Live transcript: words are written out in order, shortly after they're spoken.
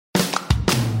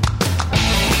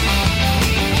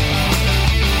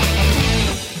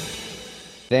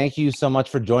Thank you so much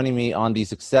for joining me on the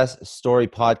Success Story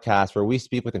podcast, where we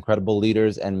speak with incredible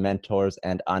leaders and mentors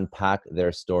and unpack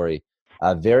their story.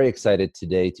 Very excited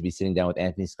today to be sitting down with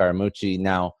Anthony Scaramucci.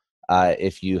 Now,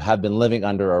 if you have been living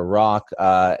under a rock,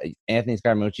 Anthony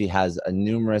Scaramucci has a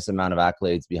numerous amount of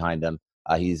accolades behind him.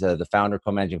 He's the founder,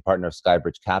 co-managing partner of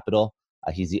Skybridge Capital.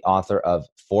 He's the author of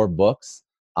 4 books.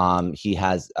 He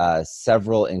has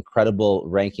several incredible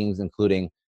rankings, including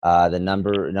the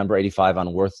number 85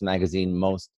 on Worth Magazine,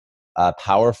 most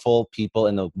powerful people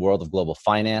in the world of global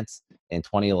finance. In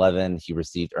 2011, he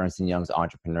received Ernst & Young's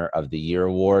Entrepreneur of the Year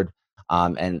award.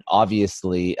 And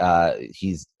obviously,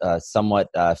 he's somewhat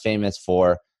famous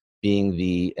for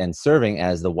being and serving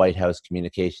as the White House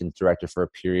Communications Director for a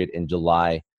period in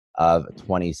July of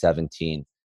 2017.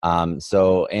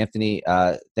 So Anthony,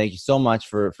 thank you so much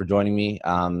for joining me.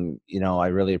 I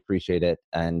really appreciate it.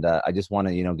 And I just want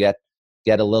to,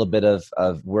 get a little bit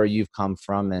of where you've come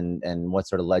from and what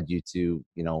sort of led you to,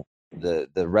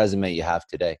 the resume you have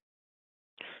today.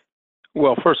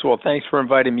 Well, first of all, thanks for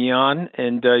inviting me on,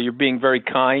 and you're being very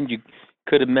kind. You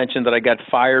could have mentioned that I got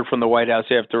fired from the White House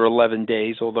after 11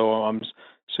 days, although I'm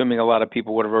assuming a lot of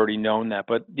people would have already known that.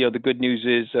 But the good news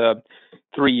is,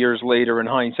 3 years later, in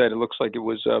hindsight, it looks like it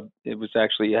was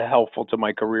actually helpful to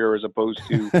my career as opposed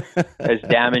to as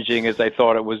damaging as I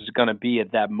thought it was going to be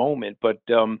at that moment. But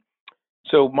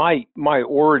so my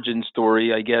origin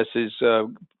story, I guess, is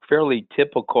fairly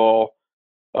typical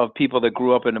of people that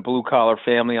grew up in a blue collar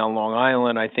family on Long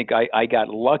Island. I think I got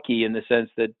lucky in the sense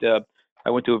that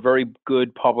I went to a very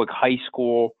good public high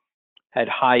school, had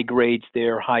high grades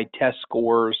there, high test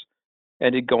scores,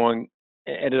 ended up going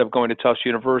to Tufts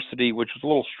University, which was a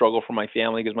little struggle for my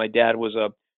family because my dad was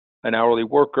an hourly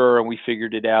worker, and we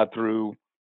figured it out through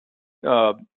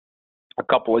a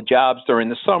couple of jobs during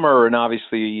the summer, and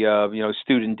obviously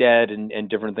student debt and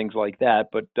different things like that.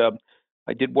 But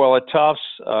I did well at Tufts,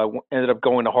 ended up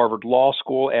going to Harvard Law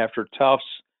School after Tufts,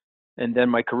 and then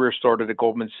my career started at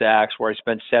Goldman Sachs, where I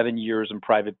spent 7 years in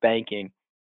private banking.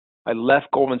 I left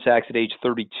Goldman Sachs at age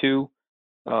 32,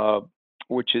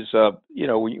 which is,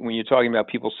 when you're talking about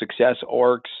people's success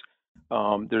arcs,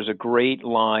 there's a great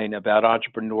line about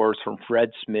entrepreneurs from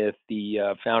Fred Smith,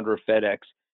 the founder of FedEx.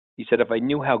 He said, if I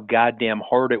knew how goddamn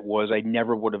hard it was, I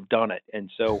never would have done it.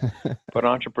 And so, but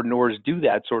entrepreneurs do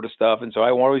that sort of stuff. And so I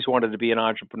always wanted to be an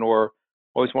entrepreneur,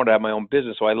 always wanted to have my own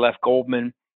business. So I left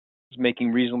Goldman, was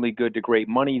making reasonably good to great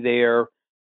money there.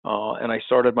 And I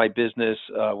started my business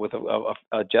with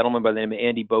a gentleman by the name of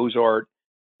Andy Bozart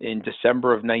in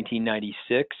December of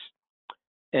 1996.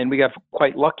 And we got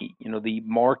quite lucky. The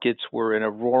markets were in a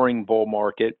roaring bull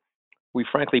market. We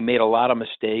frankly made a lot of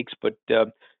mistakes, but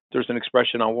there's an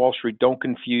expression on Wall Street, don't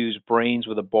confuse brains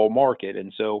with a bull market.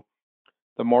 And so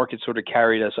the market sort of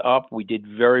carried us up. We did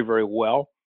very, very well.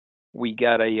 We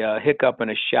got a hiccup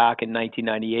and a shock in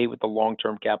 1998 with the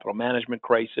long-term capital management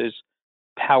crisis,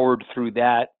 powered through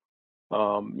that.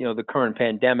 The current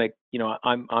pandemic,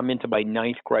 I'm into my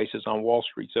 9th crisis on Wall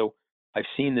Street. So I've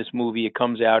seen this movie. It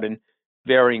comes out in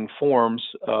varying forms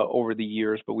over the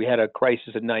years, but we had a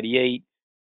crisis in 98.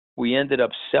 We ended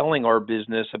up selling our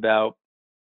business about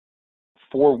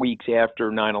 4 weeks after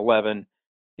 9/11.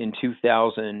 In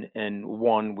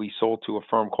 2001, we sold to a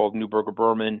firm called Neuberger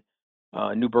Berman.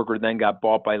 Neuberger then got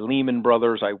bought by Lehman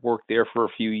Brothers. I worked there for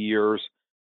a few years.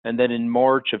 And then in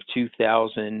March of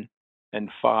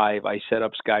 2005, I set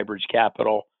up Skybridge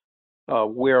Capital,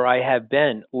 where I have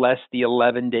been less the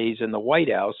 11 days in the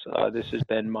White House. This has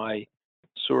been my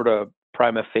sort of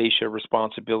prima facie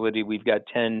responsibility. We've got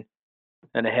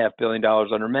 $10.5 billion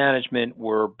under management.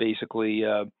 We're basically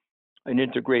an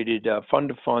integrated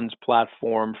fund-to-funds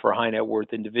platform for high net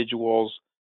worth individuals.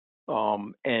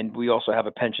 And we also have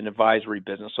a pension advisory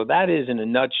business. So that is, in a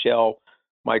nutshell,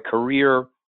 my career.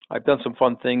 I've done some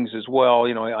fun things as well.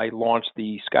 I launched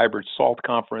the Skybridge SALT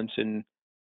conference in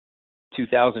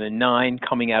 2009,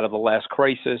 coming out of the last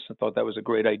crisis. I thought that was a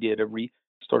great idea to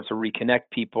start to reconnect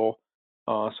people.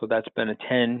 So that's been a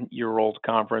 10-year-old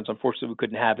conference. Unfortunately, we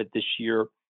couldn't have it this year.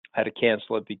 I had to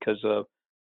cancel it because of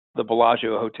the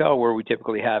Bellagio Hotel, where we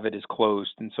typically have it, is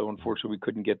closed. And so unfortunately, we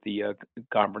couldn't get the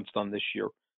conference done this year.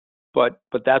 But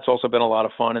that's also been a lot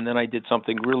of fun. And then I did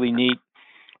something really neat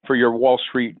for your Wall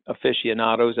Street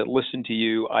aficionados that listen to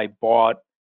you. I bought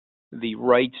the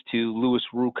rights to Louis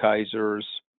Rukeyser's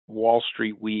Wall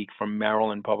Street Week from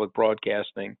Maryland Public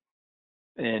Broadcasting.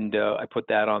 And I put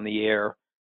that on the air.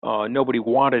 Nobody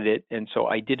wanted it. And so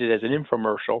I did it as an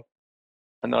infomercial.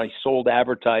 And then I sold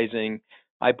advertising.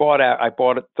 I bought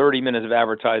 30 minutes of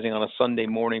advertising on a Sunday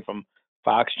morning from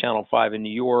Fox Channel 5 in New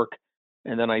York.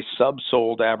 And then I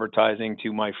subsold advertising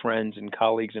to my friends and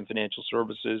colleagues in financial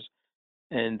services.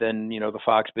 and then the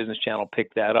Fox Business Channel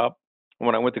picked that up.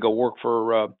 When I went to go work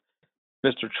for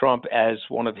Mr. Trump as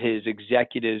one of his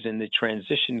executives in the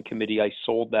transition committee, I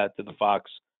sold that to the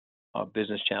Fox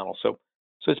Business Channel. So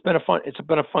it's been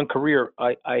a fun career.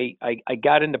 I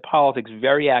got into politics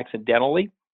very accidentally.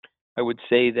 I would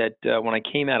say that when I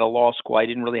came out of law school, I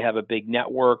didn't really have a big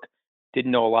network,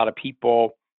 didn't know a lot of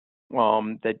people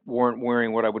that weren't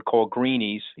wearing what I would call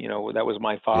greenies. That was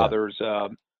my Yeah. father's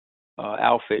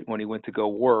outfit when he went to go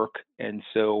work, and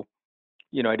so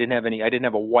I didn't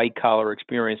have a white collar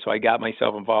experience, so I got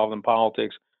myself involved in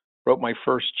politics. Wrote my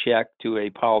first check to a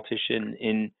politician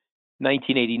in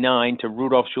 1989 to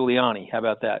Rudolph Giuliani. How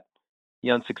about that? He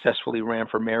unsuccessfully ran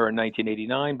for mayor in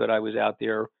 1989, but I was out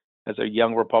there as a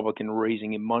young Republican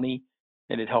raising him money,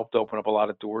 and it helped open up a lot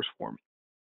of doors for me.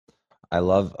 I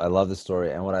love the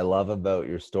story, and what I love about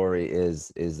your story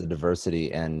is the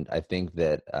diversity, and I think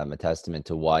that a testament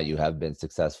to why you have been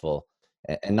successful,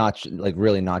 and not like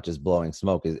really not just blowing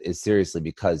smoke, is seriously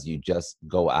because you just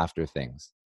go after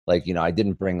things. Like, I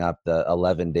didn't bring up the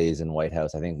 11 days in White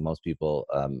House. I think most people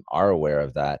are aware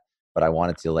of that, but I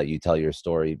wanted to let you tell your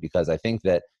story because I think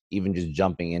that even just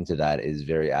jumping into that is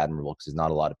very admirable because there's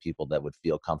not a lot of people that would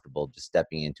feel comfortable just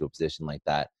stepping into a position like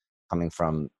that, coming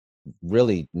from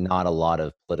really not a lot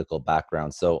of political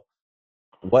background. So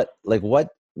what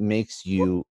makes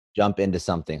you jump into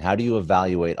something? How do you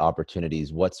evaluate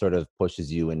opportunities? What sort of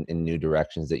pushes you in new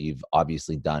directions that you've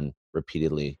obviously done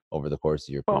repeatedly over the course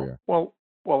of your Well, career? well,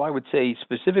 well, I would say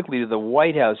specifically to the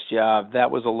White House job, that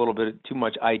was a little bit too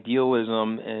much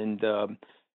idealism, and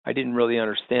I didn't really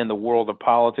understand the world of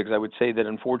politics. I would say that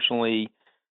unfortunately,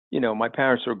 my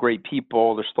parents are great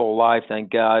people. They're still alive,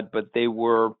 thank God, but they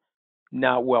were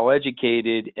not well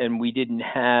educated, and we didn't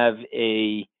have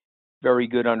a very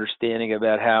good understanding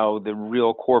about how the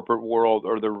real corporate world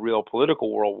or the real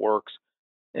political world works.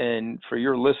 And for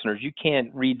your listeners, you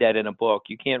can't read that in a book.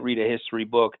 You can't read a history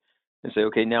book and say,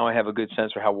 okay, now I have a good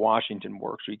sense for how Washington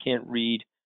works. Or you can't read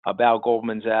about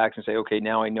Goldman Sachs and say, okay,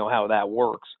 now I know how that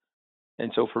works.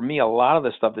 And so for me, a lot of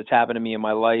the stuff that's happened to me in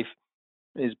my life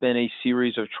has been a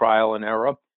series of trial and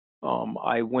error.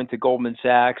 I went to Goldman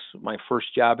Sachs. My first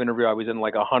job interview, I was in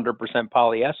like 100%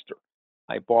 polyester.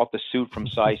 I bought the suit from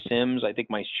Cy Sims. I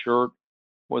think my shirt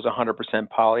was 100%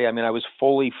 poly. I mean, I was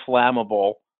fully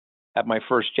flammable at my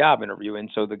first job interview.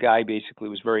 And so the guy basically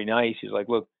was very nice. He's like,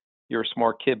 look, you're a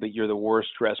smart kid, but you're the worst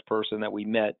dressed person that we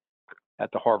met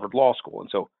at the Harvard Law School. And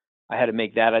so I had to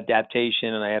make that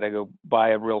adaptation, and I had to go buy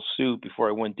a real suit before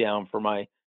I went down for my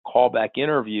callback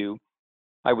interview.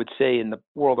 I would say in the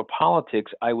world of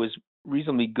politics, I was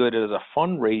reasonably good as a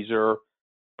fundraiser,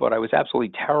 but I was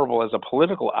absolutely terrible as a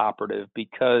political operative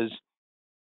because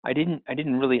I didn't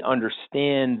really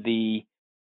understand the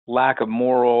lack of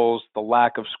morals, the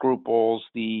lack of scruples,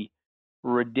 the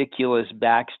ridiculous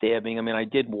backstabbing. I mean, I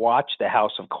did watch the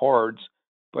House of Cards,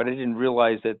 but I didn't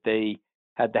realize that they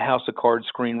had the House of Cards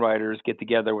screenwriters get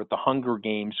together with the Hunger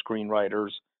Games screenwriters.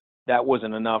 That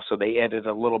wasn't enough, so they added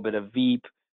a little bit of Veep,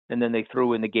 and then they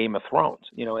threw in the Game of Thrones,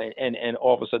 and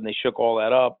all of a sudden they shook all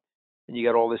that up, and you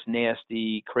got all this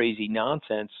nasty, crazy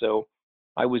nonsense. So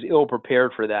I was ill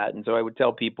prepared for that, and so I would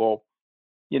tell people,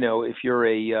 if you're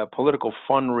a political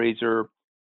fundraiser,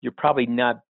 you're probably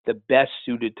not the best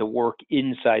suited to work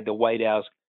inside the White House.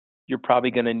 You're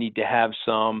probably going to need to have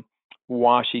some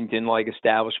Washington-like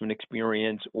establishment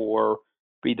experience, or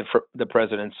be the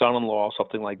president's son-in-law,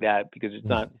 something like that, because it's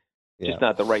not Yeah. just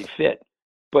not the right fit.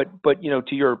 But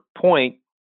to your point,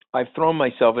 I've thrown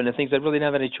myself into things I really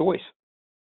didn't have any choice.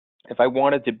 If I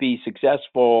wanted to be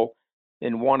successful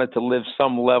and wanted to live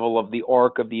some level of the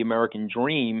arc of the American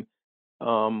dream,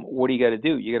 what do you got to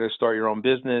do? You got to start your own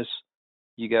business.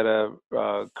 You got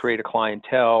to create a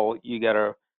clientele. You got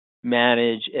to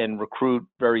manage and recruit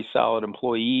very solid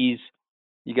employees.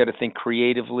 You got to think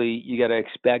creatively. You got to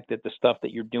expect that the stuff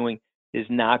that you're doing is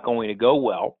not going to go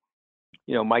well.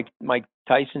 Mike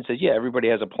Tyson says, yeah, everybody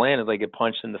has a plan if they get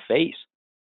punched in the face.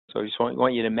 So I just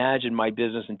want you to imagine my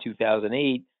business in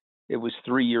 2008. It was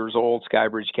 3 years old,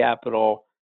 Skybridge Capital.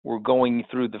 We're going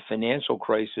through the financial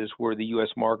crisis where the U.S.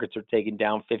 markets are taken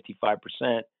down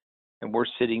 55%, and we're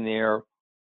sitting there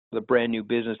with a brand new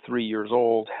business 3 years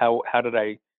old. How did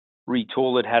I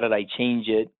retool it? How did I change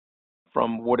it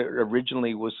from what it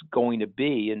originally was going to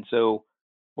be? And so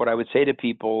what I would say to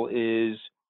people is,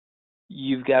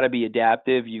 you've got to be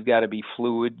adaptive. You've got to be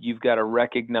fluid. You've got to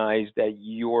recognize that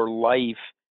your life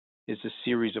is a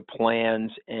series of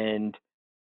plans, and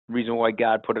the reason why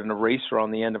God put an eraser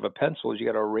on the end of a pencil is you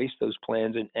got to erase those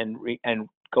plans and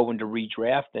go into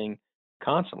redrafting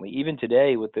constantly. Even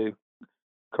today with the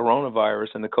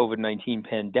coronavirus and the COVID-19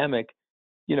 pandemic,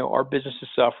 our business is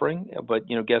suffering, but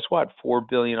guess what? 4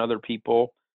 billion other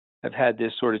people have had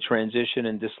this sort of transition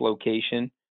and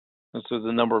dislocation. And so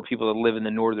the number of people that live in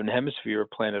the northern hemisphere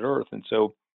of planet Earth, and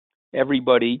so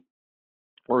everybody,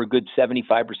 or a good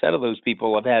 75% of those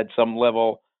people, have had some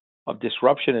level of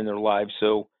disruption in their lives.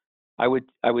 So I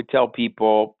would tell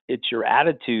people it's your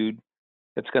attitude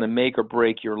that's going to make or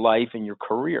break your life and your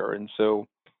career. And so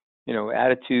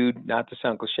attitude, not to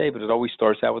sound cliche, but it always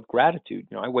starts out with gratitude.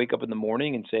 I wake up in the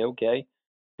morning and say, okay,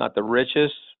 not the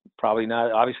richest, probably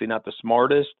not, obviously not the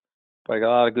smartest, but I got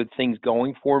a lot of good things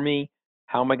going for me.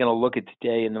 How am I going to look at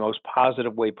today in the most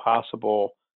positive way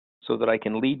possible so that I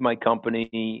can lead my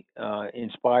company,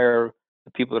 inspire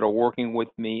the people that are working with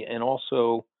me, and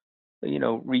also,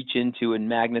 reach into and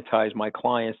magnetize my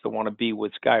clients that want to be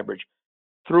with Skybridge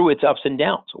through its ups and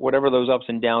downs, whatever those ups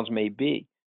and downs may be.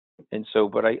 And so,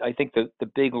 but I think the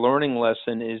big learning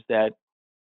lesson is that,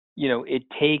 it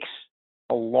takes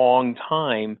a long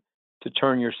time to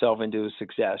turn yourself into a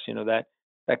success.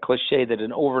 That cliche that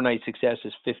an overnight success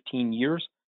is 15 years,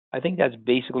 I think that's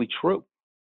basically true.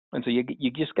 And so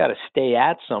you just got to stay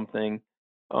at something,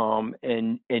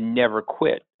 and never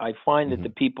quit. I find that the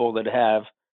people that have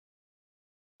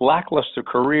lackluster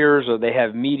careers, or they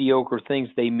have mediocre things,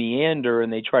 they meander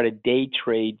and they try to day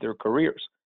trade their careers.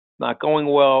 Not going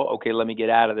well, okay, let me get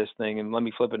out of this thing and let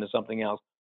me flip into something else.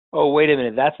 Oh, wait a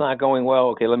minute, that's not going well,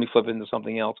 okay, let me flip into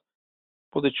something else.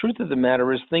 Well, the truth of the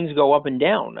matter is things go up and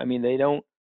down. I mean, they don't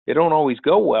always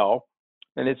go well,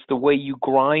 and it's the way you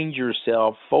grind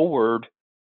yourself forward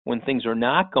when things are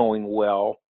not going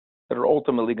well that are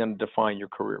ultimately going to define your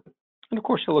career. And of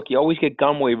course, look, you always get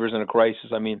gun waivers in a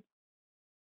crisis. I mean,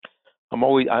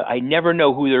 I never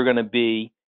know who they're going to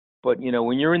be, but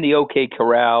when you're in the OK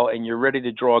Corral and you're ready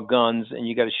to draw guns and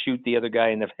you got to shoot the other guy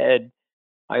in the head,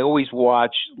 I always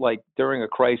watch, like during a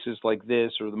crisis like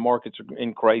this, or the markets are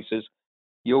in crisis,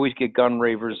 you always get gun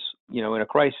waivers, in a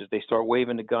crisis. They start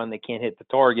waving the gun, they can't hit the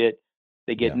target,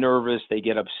 they get nervous, they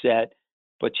get upset.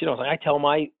 But I tell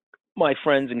my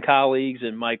friends and colleagues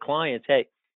and my clients, hey,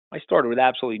 I started with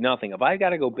absolutely nothing. If I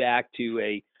got to go back to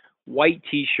a white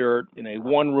T-shirt in a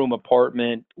one-room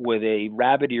apartment with a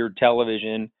rabbit-eared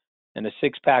television and a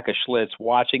six-pack of Schlitz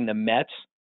watching the Mets,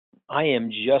 I am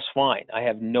just fine. I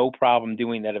have no problem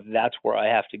doing that if that's where I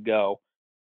have to go.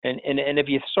 And if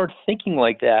you start thinking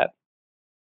like that,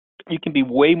 you can be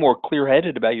way more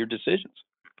clear-headed about your decisions.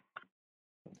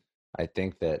 I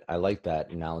think that I like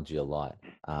that analogy a lot,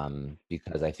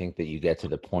 because I think that you get to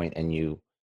the point and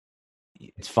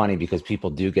it's funny because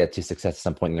people do get to success at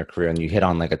some point in their career and you hit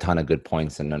on like a ton of good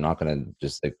points, and I'm not going to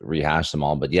just like rehash them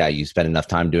all, but yeah, you spend enough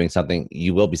time doing something,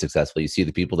 you will be successful. You see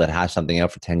the people that hash something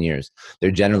out for 10 years,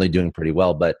 they're generally doing pretty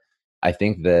well. But I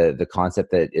think the concept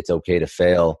that it's okay to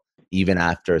fail even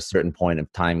after a certain point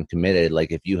of time committed,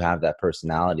 like if you have that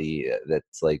personality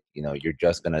that's like, you're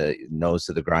just going to nose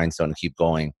to the grindstone and keep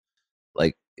going,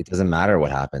 like it doesn't matter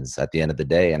what happens at the end of the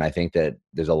day. And I think that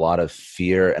there's a lot of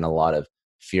fear and a lot of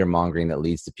fear mongering that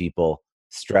leads to people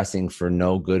stressing for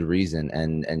no good reason,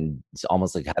 and it's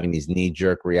almost like having these knee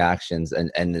jerk reactions,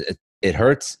 and it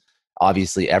hurts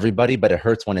obviously everybody, but it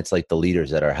hurts when it's like the leaders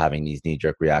that are having these knee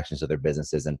jerk reactions to their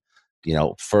businesses and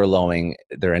furloughing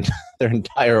their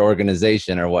entire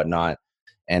organization or whatnot,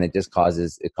 and it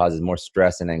causes more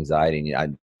stress and anxiety.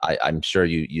 And I'm sure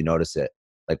you notice it.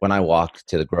 Like when I walk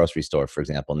to the grocery store, for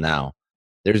example, now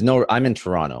I'm in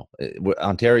Toronto.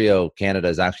 Ontario, Canada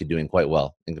is actually doing quite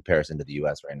well in comparison to the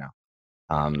US right now.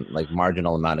 Like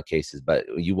marginal amount of cases, but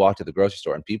you walk to the grocery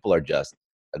store and people are just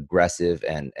aggressive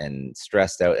and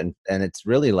stressed out. And it's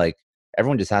really like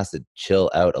everyone just has to chill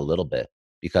out a little bit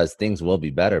because things will be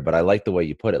better. But I like the way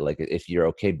you put it. Like if you're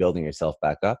okay building yourself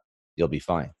back up, you'll be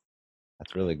fine.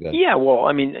 That's really good. Yeah, well,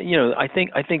 I mean, I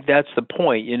think that's the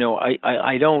point.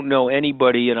 I don't know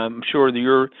anybody, and I'm sure that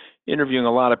you're interviewing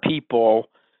a lot of people.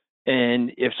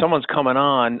 And if someone's coming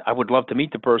on, I would love to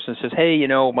meet the person. Says, hey,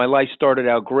 my life started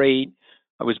out great.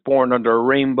 I was born under a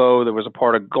rainbow. There was a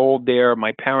part of gold there.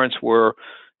 My parents were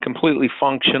completely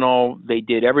functional. They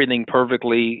did everything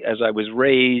perfectly as I was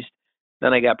raised.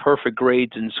 Then I got perfect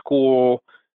grades in school.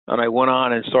 And I went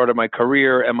on and started my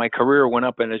career, and my career went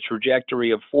up in a trajectory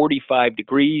of 45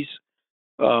 degrees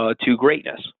to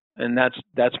greatness, and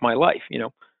that's my life.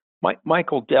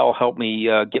 Michael Dell helped me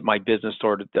get my business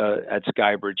started at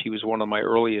Skybridge. He was one of my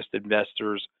earliest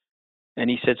investors, and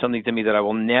he said something to me that I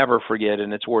will never forget,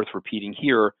 and it's worth repeating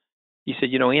here. He said,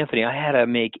 Anthony, I had to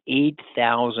make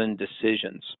 8,000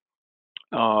 decisions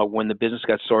when the business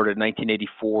got started in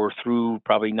 1984 through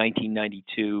probably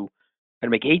 1992. I had to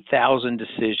make 8,000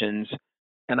 decisions,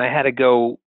 and I had to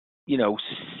go,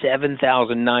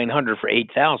 7,900 for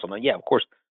 8,000. Yeah, of course,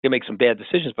 make some bad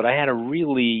decisions, but I had to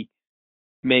really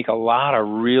make a lot of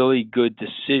really good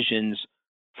decisions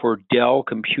for Dell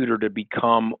Computer to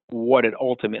become what it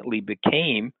ultimately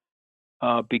became.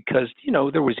 Because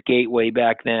there was Gateway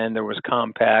back then, there was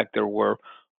Compaq, there were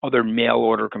other mail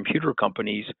order computer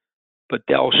companies, but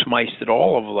Dell schmeisted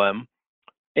all of them,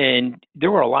 and there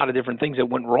were a lot of different things that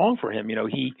went wrong for him.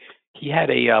 He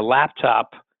had a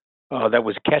laptop that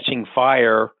was catching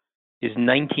fire. His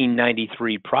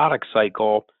 1993 product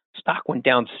cycle stock went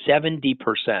down 70%,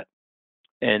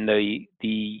 and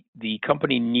the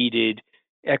company needed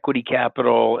equity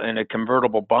capital and a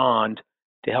convertible bond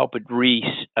to help it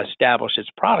re-establish its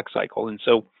product cycle. And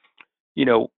so,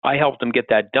 I helped him get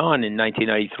that done in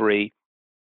 1993.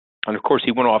 And of course,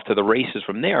 he went off to the races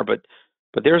from there. But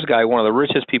there's a guy, one of the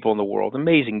richest people in the world,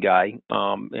 amazing guy,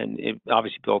 and it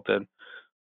obviously built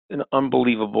an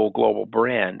unbelievable global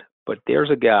brand. But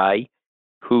there's a guy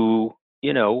who,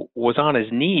 was on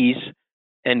his knees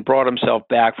and brought himself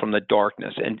back from the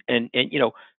darkness. And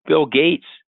Bill Gates,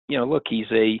 look,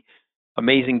 he's a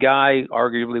amazing guy,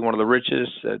 arguably one of the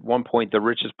richest, at one point the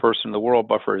richest person in the world,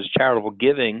 but for his charitable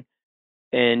giving.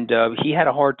 And he had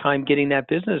a hard time getting that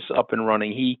business up and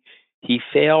running. He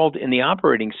failed in the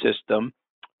operating system.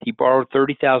 He borrowed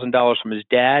 $30,000 from his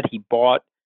dad. He bought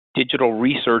Digital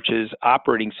Research's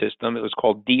operating system. It was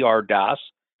called DR-DOS.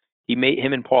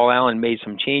 Him and Paul Allen made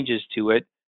some changes to it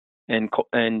and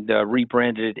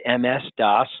rebranded it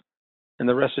MS-DOS, and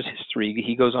the rest is history.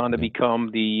 He goes on to become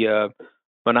the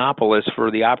monopolist for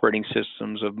the operating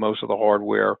systems of most of the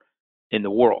hardware in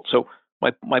the world. So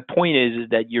my point is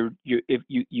that you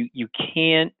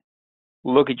can't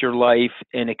look at your life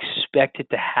and expect it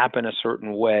to happen a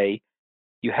certain way.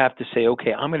 You have to say,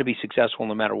 okay, I'm going to be successful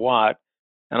no matter what,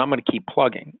 and I'm going to keep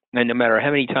plugging. And no matter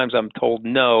how many times I'm told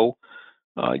no,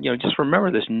 just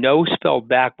remember this: no spelled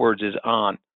backwards is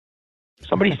on.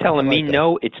 Somebody's telling me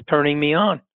no, it's turning me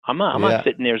on. I'm not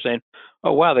sitting there saying,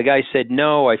 oh, wow, the guy said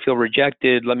no, I feel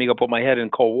rejected. Let me go put my head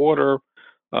in cold water.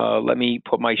 Let me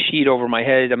put my sheet over my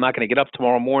head. I'm not going to get up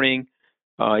tomorrow morning.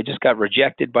 I just got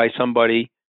rejected by somebody.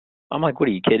 I'm like, what,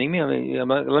 are you kidding me?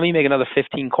 Let me make another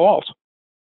 15 calls.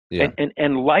 Yeah.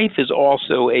 And life is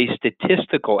also a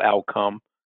statistical outcome.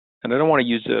 And I don't want to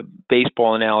use a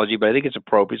baseball analogy, but I think it's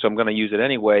appropriate, so I'm going to use it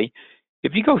anyway.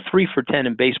 If you go 3 for 10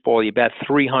 in baseball, you bat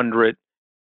 300.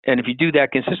 And if you do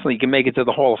that consistently, you can make it to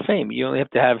the Hall of Fame. You only have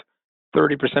to have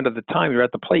 30% of the time you're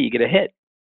at the plate, you get a hit.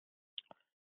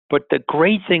 But the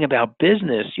great thing about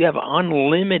business, you have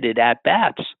unlimited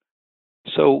at-bats.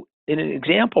 So in an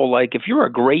example, like if you're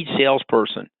a great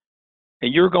salesperson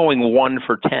and you're going 1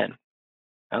 for 10,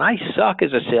 and I suck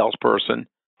as a salesperson,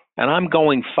 and I'm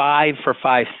going 5 for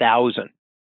 5,000,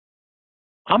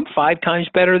 I'm 5 times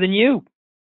better than you.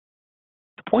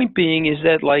 The point being is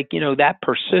that, that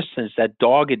persistence, that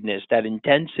doggedness, that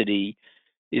intensity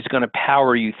is going to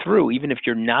power you through, even if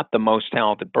you're not the most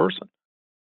talented person.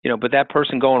 But that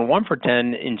person going 1 for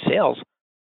 10 in sales,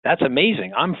 that's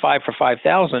amazing. I'm 5 for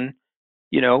 5,000.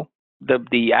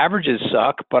 The averages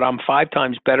suck, but I'm 5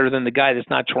 times better than the guy that's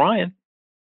not trying.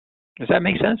 Does that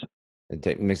make sense?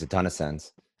 It makes a ton of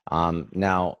sense.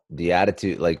 Now the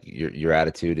attitude, like your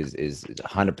attitude is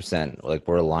 100%, like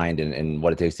we're aligned in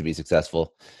what it takes to be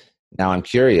successful. Now I'm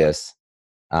curious,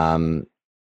 I'm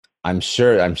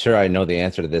sure I know the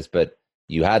answer to this, but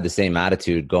you had the same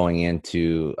attitude going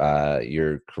into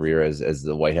your career as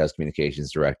the White House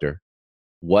communications director.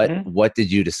 What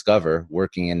did you discover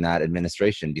working in that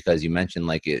administration? Because you mentioned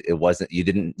it wasn't,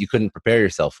 you couldn't prepare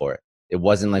yourself for it. It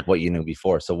wasn't like what you knew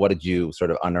before. So what did you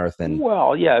sort of unearth?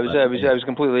 Well, yeah, I was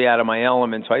completely out of my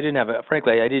element. So I didn't have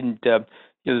frankly, I didn't, there's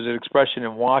an expression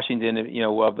in Washington,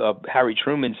 Harry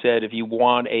Truman said, if you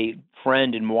want a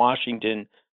friend in Washington,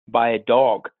 buy a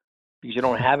dog, because you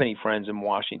don't have any friends in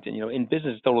Washington. In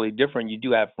business, it's totally different. You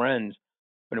do have friends,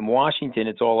 but in Washington,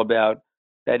 it's all about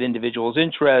that individual's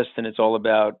interest, and it's all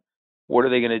about what are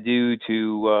they going to do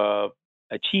to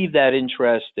achieve that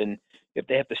interest. And if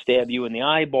they have to stab you in the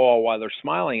eyeball while they're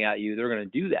smiling at you, they're going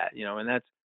to do that, and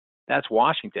that's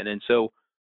Washington. And so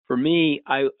for me,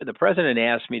 the president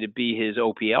asked me to be his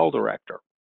OPL director.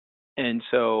 And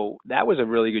so that was a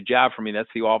really good job for me. That's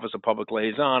the Office of Public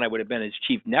Liaison. I would have been his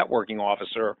chief networking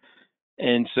officer.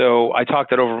 And so I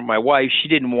talked it over with my wife. She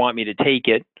didn't want me to take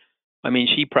it. I mean,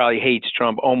 she probably hates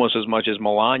Trump almost as much as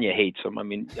Melania hates him. I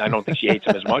mean, I don't think she hates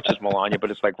him as much as Melania,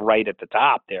 but it's like right at the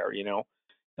top there,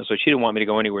 And so she didn't want me to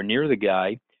go anywhere near the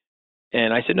guy.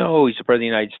 And I said, no, he's the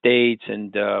president of the United States,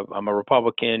 and I'm a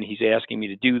Republican. He's asking me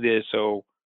to do this, so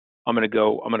I'm going to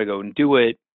go and do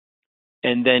it.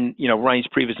 And then, Reince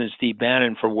Priebus and Steve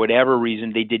Bannon, for whatever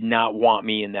reason, they did not want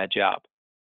me in that job.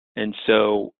 And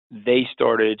so they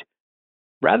started,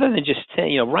 rather than just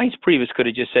saying, Reince Priebus could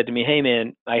have just said to me, hey,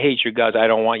 man, I hate your guts. I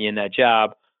don't want you in that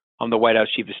job. I'm the White House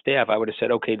chief of staff. I would have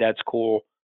said, okay, that's cool.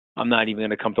 I'm not even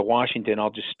going to come to Washington. I'll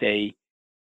just stay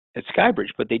at Skybridge.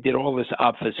 But they did all this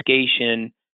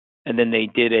obfuscation, and then they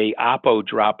did a oppo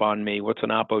drop on me. What's an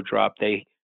oppo drop? They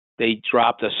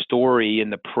dropped a story in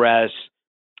the press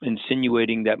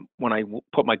insinuating that when I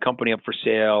put my company up for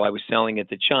sale, I was selling it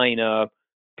to China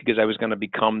because I was going to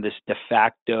become this de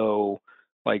facto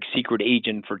secret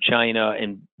agent for China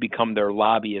and become their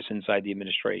lobbyist inside the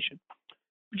administration,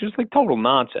 which is total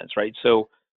nonsense, right? So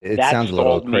It that sounds a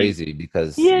little stalled me. crazy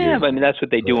because Yeah, you're but I mean that's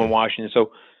what they do in Washington.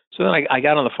 So then I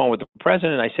got on the phone with the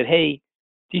president. I said, hey,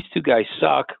 these two guys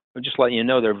suck. I'm just letting you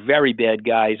know they're very bad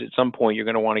guys. At some point, you're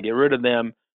going to want to get rid of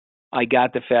them. I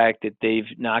got the fact that they've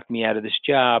knocked me out of this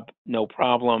job, no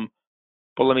problem.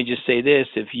 But let me just say this: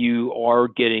 if you are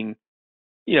getting,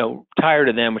 tired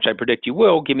of them, which I predict you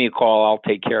will, give me a call. I'll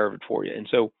take care of it for you. And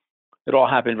so it all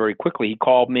happened very quickly. He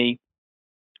called me.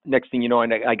 Next thing you know,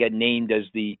 I got named as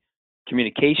the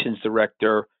communications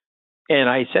director. And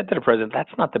I said to the president,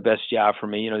 that's not the best job for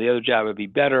me. The other job would be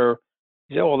better.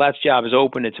 He said, well, that job is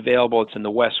open. It's available. It's in the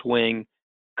West Wing.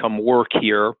 Come work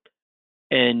here.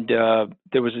 And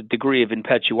there was a degree of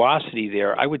impetuosity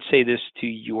there. I would say this to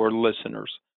your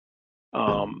listeners.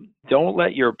 Don't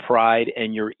let your pride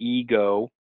and your ego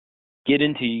get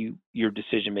into your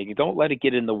decision making. Don't let it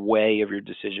get in the way of your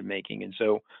decision making. And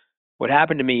so what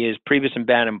happened to me is Priebus and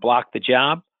Bannon blocked the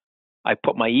job. I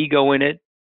put my ego in it.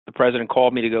 The president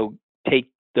called me to go take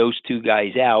those two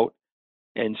guys out.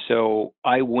 And so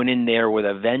I went in there with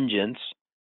a vengeance,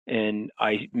 and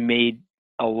I made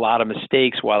a lot of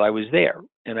mistakes while I was there.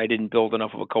 And I didn't build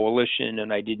enough of a coalition,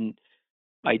 and I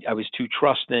was too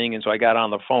trusting. And so I got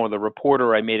on the phone with a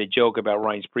reporter. I made a joke about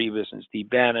Reince Priebus and Steve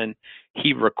Bannon.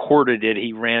 He recorded it.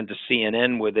 He ran to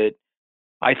CNN with it.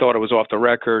 I thought it was off the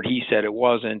record. He said it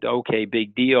wasn't. Okay,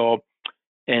 big deal.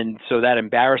 And so that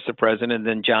embarrassed the president. And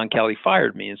then John Kelly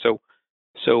fired me. And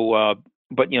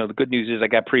but the good news is I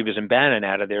got Priebus and Bannon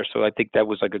out of there. So I think that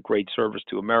was a great service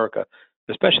to America,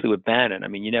 especially with Bannon. I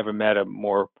mean, you never met a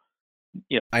more,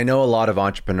 I know a lot of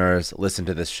entrepreneurs listen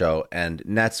to this show, and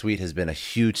NetSuite has been a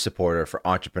huge supporter for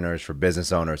entrepreneurs, for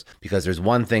business owners, because there's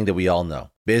one thing that we all know.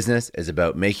 Business is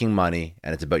about making money,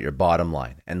 and it's about your bottom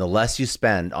line. And the less you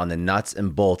spend on the nuts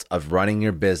and bolts of running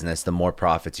your business, the more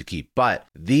profits you keep. But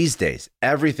these days,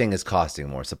 everything is costing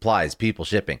more. Supplies, people,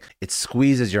 shipping. It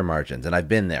squeezes your margins, and I've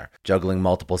been there, juggling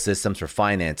multiple systems for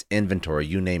finance, inventory,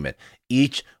 you name it,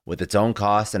 each with its own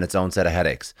costs and its own set of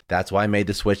headaches. That's why I made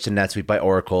the switch to NetSuite by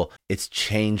Oracle. It's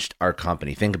changed our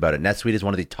company. Think about it. NetSuite is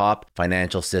one of the top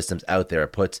financial systems out there. It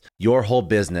puts your whole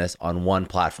business on one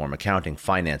platform: accounting,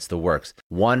 finance, the works.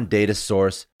 One data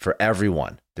source for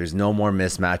everyone. There's no more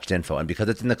mismatched info. And because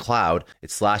it's in the cloud, it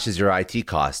slashes your IT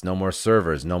costs. No more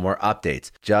servers, no more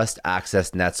updates. Just access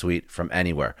NetSuite from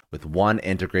anywhere. With one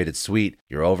integrated suite,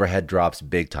 your overhead drops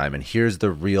big time. And here's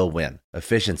the real win: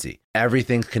 efficiency.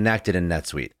 Everything's connected in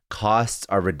NetSuite. Costs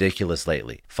are ridiculous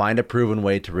lately. Find a proven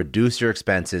way to reduce your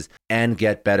expenses and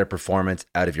get better performance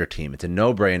out of your team. It's a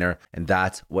no-brainer, and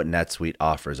that's what NetSuite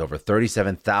offers. Over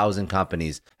 37,000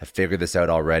 companies have figured this out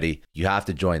already. You have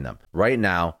to join them. Right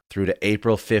now, through to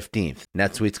April 15th,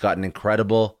 NetSuite's got an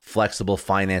incredible, flexible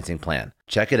financing plan.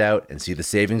 Check it out and see the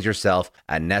savings yourself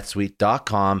at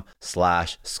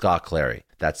netsuite.com/Scott Clary.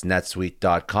 That's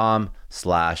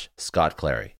netsuite.com/Scott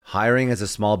Clary. Hiring as a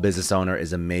small business owner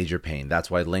is a major pain. That's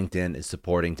why LinkedIn is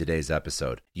supporting today's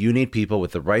episode. You need people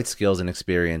with the right skills and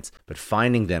experience, but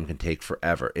finding them can take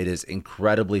forever. It is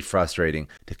incredibly frustrating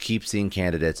to keep seeing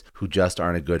candidates who just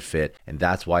aren't a good fit, and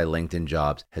that's why LinkedIn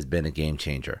Jobs has been a game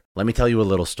changer. Let me tell you a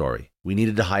little story. We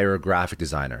needed to hire a graphic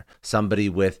designer, somebody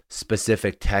with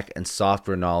specific tech and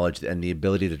software knowledge and the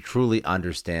ability to truly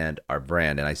understand our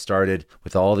brand. And I started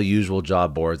with all the usual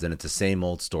job boards, and it's the same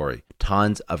old story.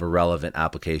 Tons of irrelevant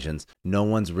applications. No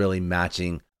one's really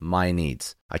matching my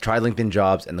needs. I tried LinkedIn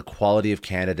Jobs, and the quality of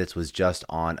candidates was just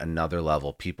on another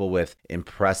level. People with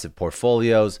impressive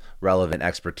portfolios, relevant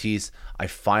expertise. I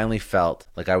finally felt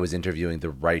like I was interviewing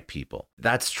the right people.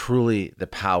 That's truly the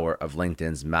power of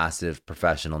LinkedIn's massive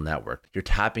professional network. You're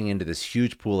tapping into this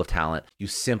huge pool of talent you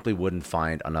simply wouldn't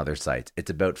find on other sites. It's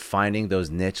about finding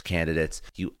those niche candidates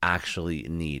you actually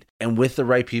need. And with the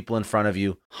right people in front of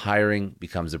you, hiring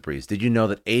becomes a breeze. Did you know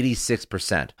that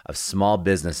 86% of small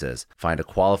businesses find a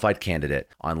quality qualified candidate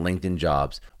on LinkedIn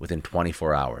Jobs within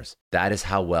 24 hours. That is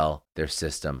how well their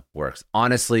system works.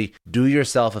 Honestly, do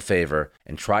yourself a favor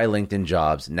and try LinkedIn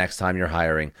Jobs next time you're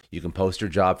hiring. You can post your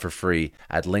job for free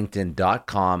at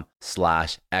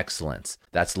linkedin.com/excellence.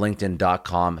 That's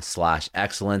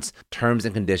linkedin.com/excellence. Terms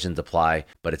and conditions apply,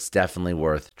 but it's definitely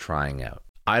worth trying out.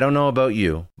 I don't know about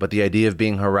you, but the idea of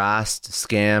being harassed,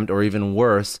 scammed, or even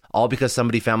worse, all because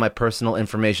somebody found my personal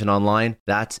information online,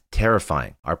 that's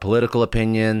terrifying. Our political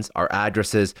opinions, our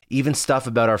addresses, even stuff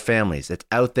about our families, it's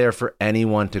out there for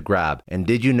anyone to grab. And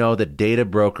did you know that data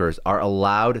brokers are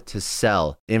allowed to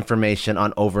sell information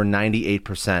on over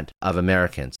 98% of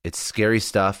Americans? It's scary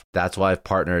stuff. That's why I've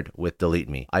partnered with Delete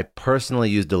Me. I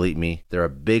personally use Delete Me. They're a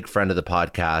big friend of the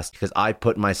podcast because I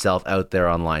put myself out there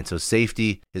online. So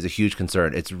safety is a huge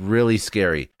concern. It's really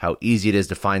scary how easy it is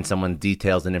to find someone's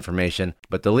details and information,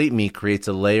 but Delete Me creates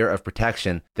a layer of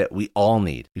protection that we all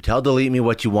need. You tell Delete Me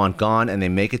what you want gone, and they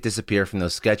make it disappear from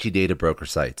those sketchy data broker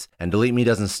sites. And Delete Me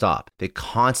doesn't stop. They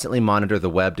constantly monitor the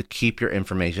web to keep your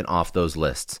information off those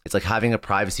lists. It's like having a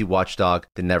privacy watchdog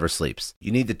that never sleeps.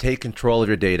 You need to take control of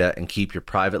your data and keep your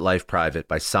private life private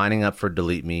by signing up for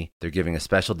Delete Me. They're giving a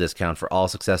special discount for all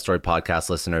Success Story podcast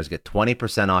listeners. Get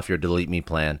 20% off your Delete Me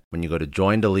plan when you go to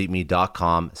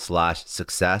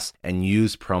joindeleteme.com/success and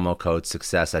use promo code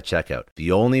success at checkout.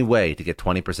 The only way to get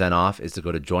 20% off is to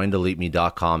go to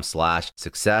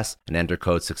joindeleteme.com/success and enter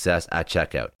code success at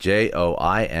checkout.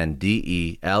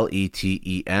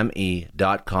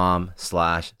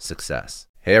 joindeleteme.com/success.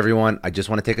 Hey everyone, I just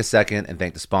want to take a second and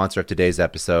thank the sponsor of today's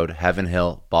episode, Heaven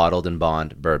Hill Bottled and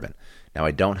Bond Bourbon. Now,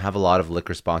 I don't have a lot of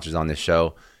liquor sponsors on this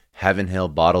show. Heaven Hill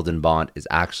Bottled and Bond is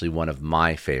actually one of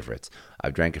my favorites.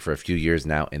 I've drank it for a few years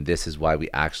now, and this is why we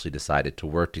actually decided to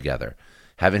work together.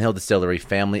 Heaven Hill Distillery,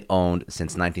 family owned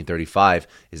since 1935,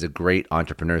 is a great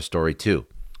entrepreneur story too.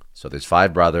 So there's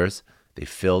 5 brothers. They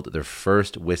filled their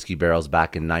first whiskey barrels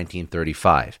back in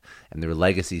 1935, and their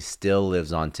legacy still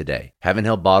lives on today. Heaven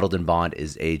Hill Bottled and Bond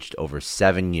is aged over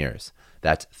 7 years.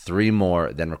 That's 3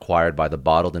 more than required by the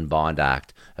Bottled and Bond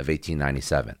Act of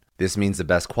 1897. This means the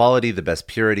best quality, the best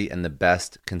purity, and the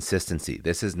best consistency.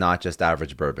 This is not just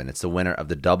average bourbon. It's the winner of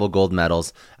the double gold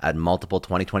medals at multiple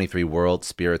 2023 World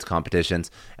Spirits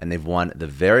competitions, and they've won the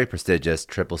very prestigious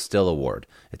Triple Still Award.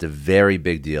 It's a very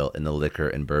big deal in the liquor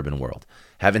and bourbon world.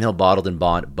 Heaven Hill Bottled and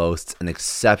Bond boasts an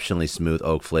exceptionally smooth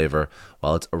oak flavor,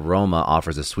 while its aroma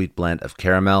offers a sweet blend of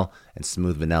caramel and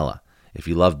smooth vanilla. If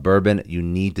you love bourbon, you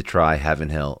need to try Heaven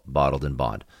Hill Bottled and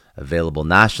Bond. Available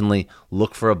nationally,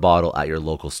 look for a bottle at your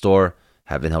local store.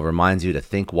 Heaven Hill reminds you to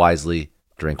think wisely,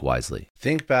 drink wisely.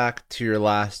 Think back to your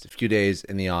last few days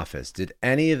in the office. Did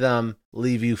any of them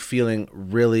leave you feeling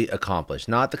really accomplished?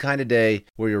 Not the kind of day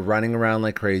where you're running around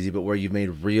like crazy, but where you've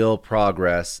made real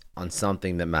progress on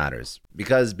something that matters.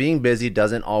 Because being busy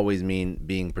doesn't always mean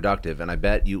being productive, and I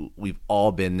bet we've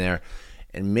all been there.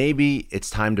 And maybe it's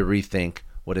time to rethink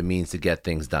what it means to get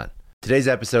things done. Today's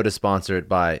episode is sponsored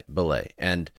by Belay,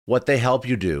 and what they help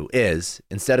you do is,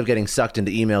 instead of getting sucked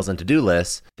into emails and to-do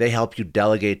lists, they help you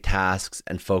delegate tasks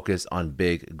and focus on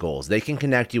big goals. They can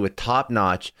connect you with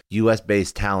top-notch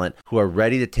US-based talent who are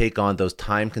ready to take on those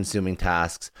time-consuming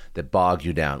tasks that bog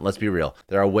you down. Let's be real.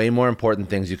 There are way more important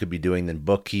things you could be doing than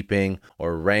bookkeeping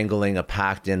or wrangling a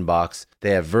packed inbox.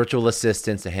 They have virtual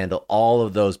assistants to handle all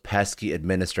of those pesky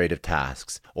administrative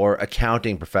tasks, or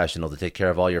accounting professionals to take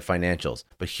care of all your financials.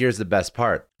 But here's the best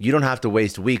part. You don't have to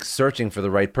waste weeks searching for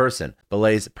the right person.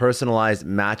 Belay's personalized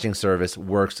matching service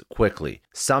works quickly,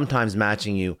 sometimes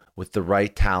matching you with the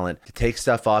right talent to take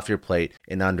stuff off your plate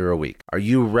in under a week. Are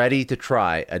you ready to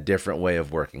try a different way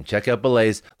of working? Check out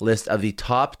Belay's list of the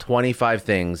top 25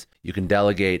 things you can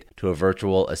delegate to a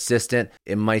virtual assistant.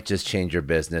 It might just change your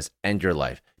business and your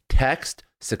life. Text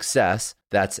SUCCESS,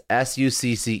 that's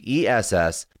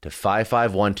SUCCESS, to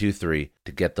 55123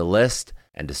 to get the list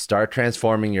and to start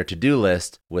transforming your to-do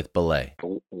list with Belay.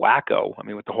 Wacko. I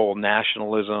mean, with the whole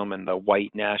nationalism and the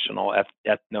white national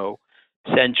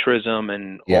ethnocentrism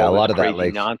and Yeah, all a lot this of that, crazy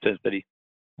like, nonsense that he.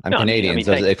 I'm Canadian,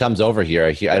 so it comes over here.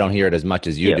 I don't hear it as much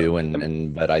as you do,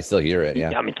 but I still hear it.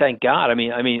 Yeah. I mean, thank God. I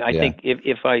Yeah. think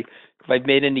if I've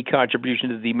made any contribution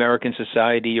to the American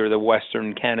society or the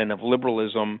Western canon of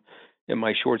liberalism in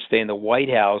my short stay in the White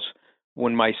House,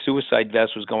 when my suicide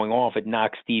vest was going off, it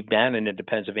knocked Steve Bannon into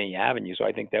Pennsylvania Avenue. So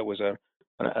I think that was an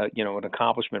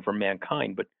accomplishment for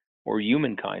mankind, or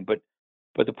humankind. But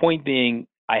the point being,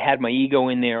 I had my ego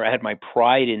in there. I had my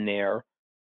pride in there.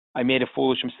 I made a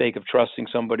foolish mistake of trusting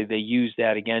somebody. They used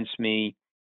that against me.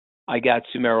 I got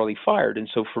summarily fired. And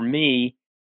so for me,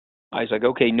 I was like,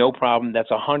 okay, no problem.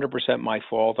 That's 100% my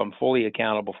fault. I'm fully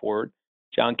accountable for it.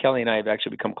 John Kelly and I have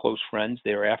actually become close friends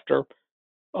thereafter.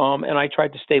 And I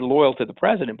tried to stay loyal to the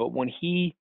president. But when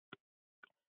he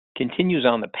continues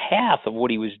on the path of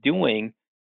what he was doing,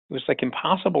 it was like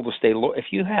impossible to stay loyal. If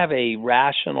you have a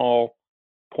rational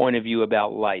point of view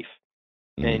about life,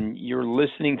 Mm. and you're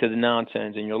listening to the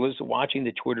nonsense, and you're watching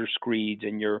the Twitter screeds,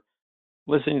 and you're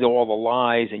listening to all the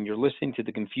lies, and you're listening to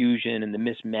the confusion and the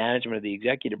mismanagement of the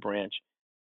executive branch.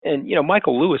 And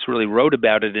Michael Lewis really wrote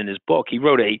about it in his book. He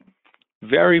wrote a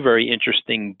very, very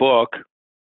interesting book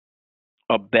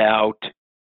about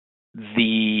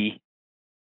the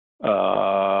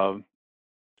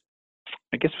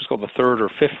I guess it was called the third or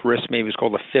fifth risk. Maybe it was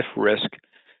called the fifth risk.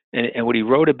 And what he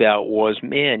wrote about was,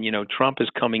 man, Trump is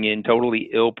coming in totally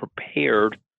ill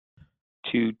prepared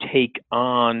to take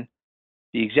on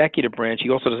the executive branch. He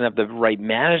also doesn't have the right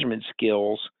management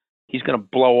skills. He's going to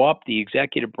blow up the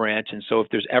executive branch. And so if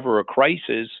there's ever a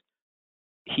crisis,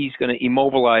 he's going to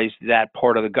immobilize that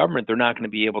part of the government. They're not going to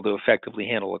be able to effectively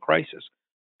handle a crisis.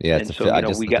 Yeah, And so, I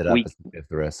just looked it up. It's a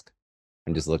fifth risk.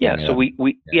 I'm just looking it so up.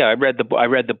 I read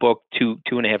the book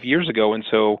 2.5 years ago. And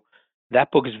so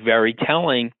that book is very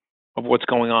telling of what's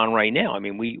going on right now. I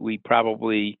mean, we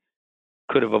probably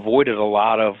could have avoided a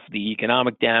lot of the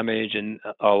economic damage and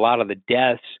a lot of the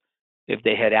deaths if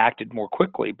they had acted more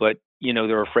quickly. But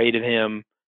they're afraid of him.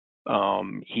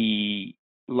 He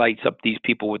lights up these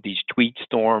people with these tweet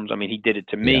storms. I mean, he did it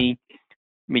to me.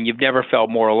 I mean, you've never felt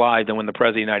more alive than when the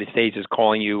president of the United States is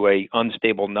calling you a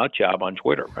unstable nut job on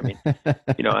Twitter.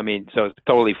 I mean, so it's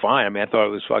totally fine. I mean, I thought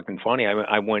it was fucking funny.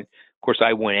 I went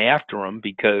after him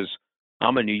because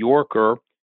I'm a New Yorker,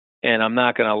 and I'm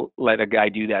not going to let a guy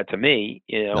do that to me.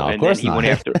 No, of and course then he not. went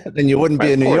after. Then you wouldn't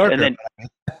be a New Yorker. And then,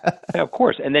 of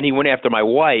course, and then he went after my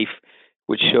wife,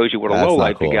 which shows you what a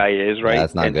lowlife the guy is, right?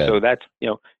 That's not and good. So that's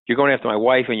you're going after my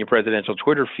wife in your presidential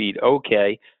Twitter feed.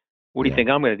 Okay, what do you think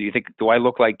I'm going to do? You think do I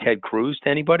look like Ted Cruz to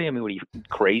anybody? I mean, what are you,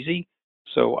 crazy?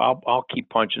 So I'll keep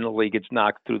punching until he gets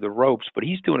knocked through the ropes. But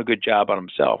he's doing a good job on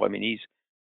himself. I mean,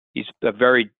 he's a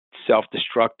very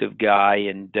self-destructive guy,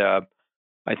 and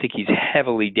I think he's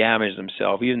heavily damaged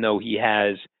himself, even though he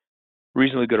has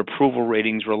reasonably good approval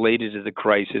ratings related to the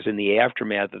crisis and the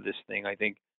aftermath of this thing. I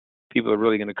think people are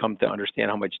really going to come to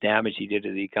understand how much damage he did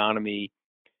to the economy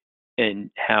and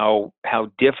how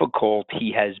difficult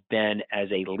he has been as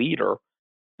a leader.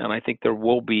 And I think there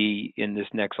will be, in this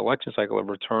next election cycle, a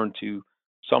return to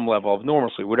some level of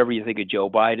normalcy. Whatever you think of Joe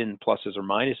Biden, pluses or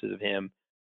minuses of him,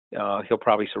 he'll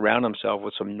probably surround himself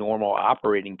with some normal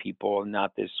operating people and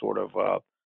not this sort of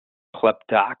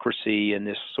kleptocracy and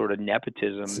this sort of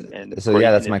nepotism. So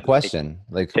yeah, that's my question.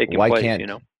 Like, why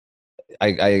can't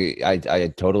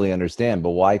I totally understand, but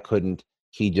why couldn't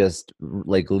he just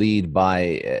like lead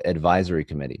by advisory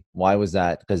committee? Why was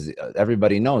that? Because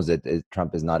everybody knows that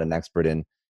Trump is not an expert in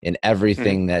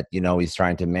everything that he's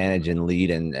trying to manage and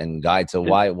lead and guide. So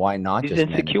why not he's just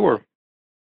insecure?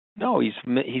 No,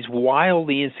 he's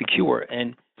wildly insecure.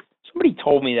 And somebody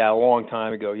told me that a long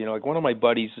time ago. Like one of my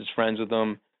buddies is friends with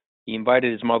him. He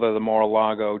invited his mother to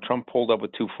Mar-a-Lago. Trump pulled up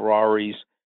with 2 Ferraris,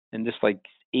 and this like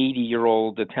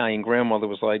 80-year-old Italian grandmother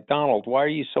was like, "Donald, why are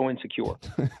you so insecure?"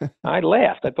 I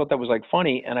laughed. I thought that was like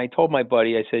funny, and I told my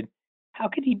buddy, I said, "How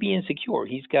could he be insecure?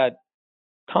 He's got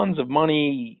tons of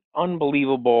money,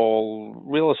 unbelievable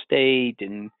real estate,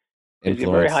 and he's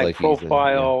a very high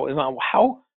profile.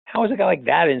 How is a guy like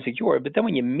that insecure?" But then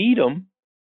when you meet him,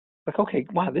 like, okay,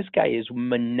 wow, this guy is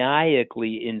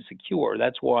maniacally insecure.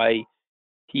 That's why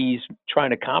he's trying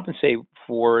to compensate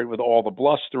for it with all the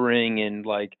blustering and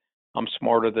like, I'm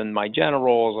smarter than my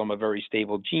generals. I'm a very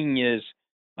stable genius.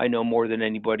 I know more than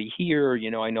anybody here.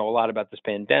 I know a lot about this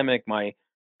pandemic. My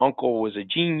uncle was a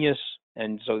genius,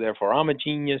 and so therefore I'm a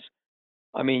genius.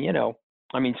 I mean,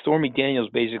 Stormy Daniels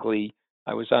basically,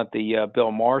 I was at the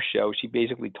Bill Maher show. She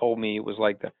basically told me it was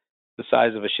like the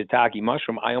size of a shiitake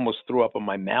mushroom. I almost threw up in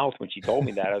my mouth when she told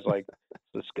me that. I was like,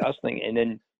 it's disgusting. And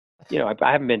then,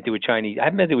 I haven't been to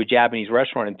a Japanese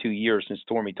restaurant in 2 years since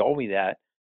Stormy told me that.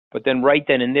 But then right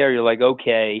then and there, you're like,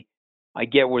 okay, I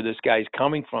get where this guy's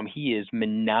coming from. He is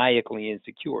maniacally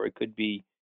insecure. It could be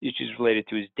issues related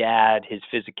to his dad, his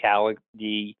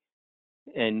physicality.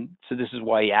 And so this is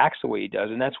why he acts the way he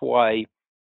does. And that's why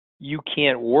you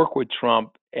can't work with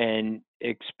Trump and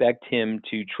expect him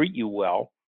to treat you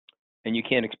well. And you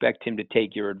can't expect him to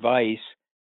take your advice.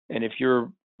 And if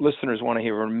your listeners want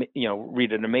to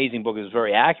read an amazing book, it's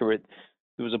very accurate.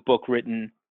 There was a book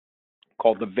written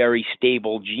called The Very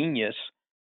Stable Genius,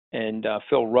 and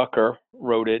Phil Rucker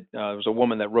wrote it. There was a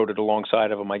woman that wrote it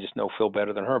alongside of him. I just know Phil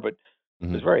better than her, but it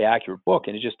was a very accurate book.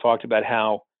 And it just talked about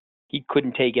how he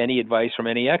couldn't take any advice from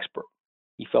any expert.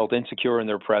 He felt insecure in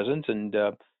their presence, and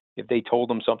if they told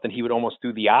him something, he would almost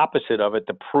do the opposite of it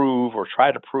to prove or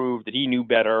try to prove that he knew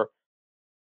better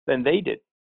than they did.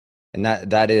 And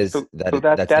So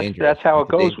that's dangerous. that's how That's it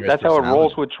a goes. dangerous That's how it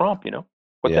rolls personality. with Trump.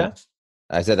 What's Yeah. that?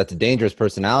 I said that's a dangerous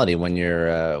personality when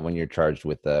you're charged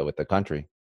with the country.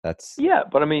 That's Yeah,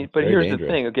 but I mean, that's but very here's the dangerous.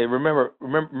 thing. Okay,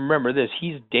 remember this.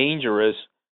 He's dangerous,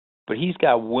 but he's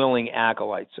got willing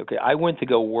acolytes. Okay, I went to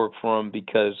go work for him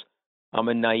because I'm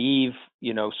a naive,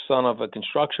 son of a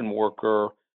construction worker,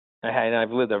 and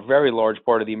I've lived a very large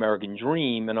part of the American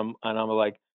dream, and I'm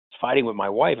like fighting with my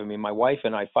wife. I mean, my wife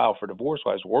and I filed for divorce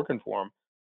while I was working for him.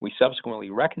 We subsequently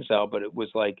reconciled, but it was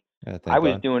like Yeah, I thank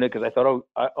was God. doing it because I thought,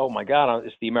 oh my God,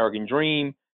 it's the American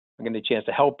dream. I'm getting a chance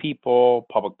to help people,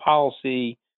 public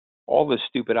policy, all this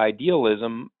stupid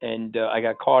idealism, and I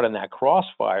got caught in that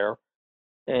crossfire.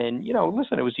 And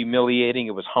listen, it was humiliating.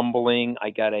 It was humbling. I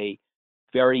got a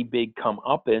very big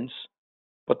comeuppance.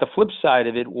 But the flip side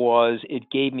of it was it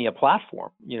gave me a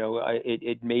platform.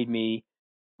 It made me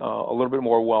a little bit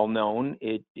more well known.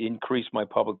 It increased my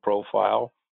public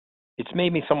profile. It's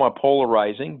made me somewhat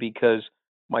polarizing because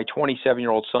my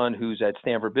 27-year-old son, who's at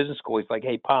Stanford Business School, he's like,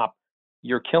 "Hey, Pop,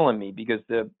 you're killing me because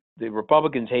the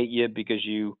Republicans hate you because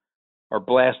you are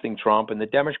blasting Trump, and the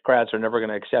Democrats are never going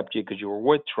to accept you because you were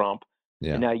with Trump, and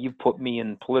Yeah. now you've put me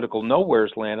in political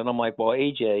nowhere's land." And I'm like, "Well,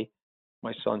 AJ,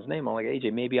 my son's name, I'm like,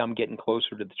 AJ, maybe I'm getting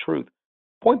closer to the truth."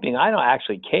 Point being, I don't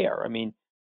actually care. I mean,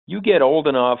 you get old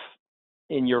enough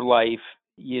in your life,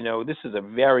 this is a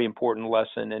very important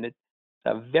lesson, and it's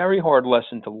a very hard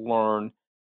lesson to learn.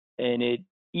 And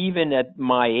even at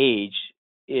my age,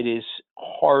 it is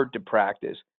hard to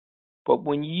practice. But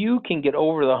when you can get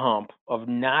over the hump of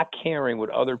not caring what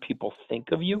other people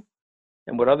think of you,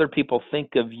 and what other people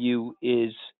think of you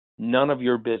is none of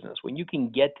your business, when you can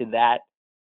get to that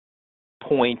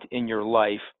point in your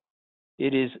life,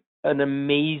 it is an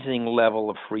amazing level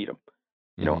of freedom.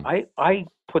 Hmm. I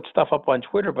put stuff up on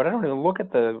Twitter, but I don't even look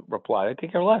at the reply. I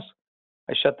could care less.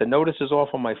 I shut the notices off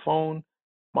on my phone.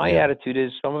 My Yeah. attitude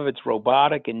is some of it's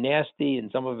robotic and nasty,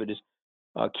 and some of it is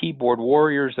keyboard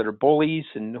warriors that are bullies,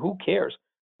 and who cares?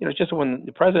 It's just when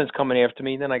the president's coming after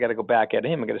me, then I got to go back at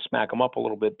him. I got to smack him up a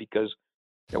little bit because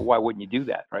why wouldn't you do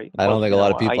that, right? I don't But think a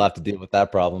lot of people have to deal with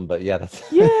that problem, but yeah,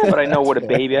 that's yeah, but I know that's what a fair.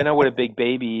 baby. I know what a big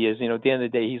baby he is. At the end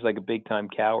of the day, he's like a big time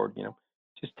coward.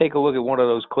 Just take a look at one of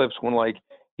those clips when like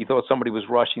he thought somebody was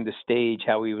rushing the stage,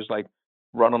 how he was like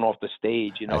running off the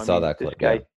stage. I I saw mean, that clip.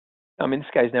 Yeah. this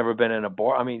guy's never been in a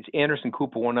bar. I mean, Anderson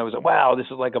Cooper one night was like, wow, this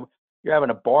is like you're having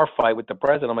a bar fight with the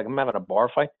president. I'm like, I'm having a bar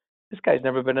fight. This guy's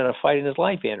never been in a fight in his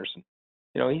life, Anderson.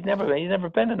 He's never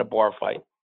been in a bar fight.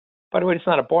 By the way, it's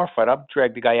not a bar fight. I'll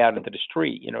drag the guy out into the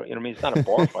street. What I mean? It's not a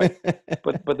bar fight.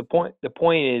 But the point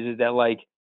is that like,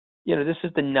 this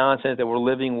is the nonsense that we're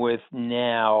living with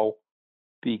now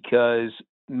because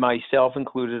myself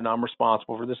included, and I'm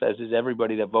responsible for this, as is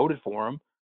everybody that voted for him,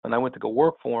 and I went to go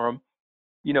work for him.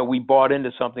 We bought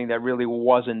into something that really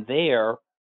wasn't there,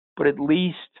 but at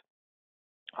least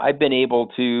I've been able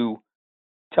to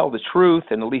tell the truth,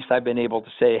 and at least I've been able to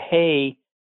say, hey,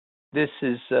 this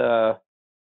is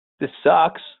this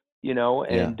sucks,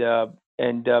 Yeah.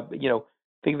 and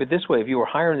think of it this way: if you were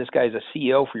hiring this guy as a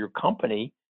CEO for your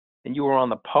company, and you were on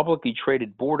the publicly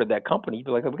traded board of that company, you'd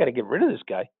be like, oh, we got to get rid of this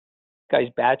guy. Guy's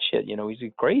batshit,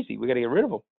 he's crazy. We got to get rid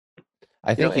of him.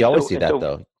 I think you And always so see and that so.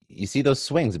 though. You see those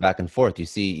swings back and forth. You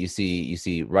see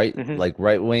Hmm.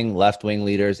 right wing, left wing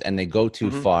leaders, and they go too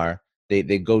Hmm. far.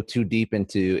 They go too deep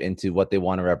into what they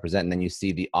want to represent, and then you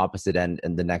see the opposite end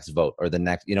in the next vote or the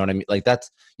next. You know what I mean? Like that's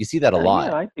you see that a Yeah,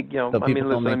 lot. I think So I mean,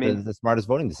 people don't listen, I make mean, the smartest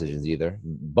voting decisions either,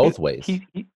 he, both ways. he,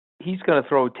 he he's going to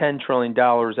throw $10 trillion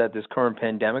at this current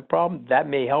pandemic problem. That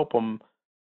may help him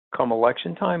come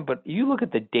election time, but you look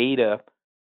at the data.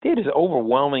 Data is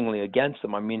overwhelmingly against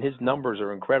him. I mean, his numbers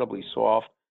are incredibly soft.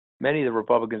 Many of the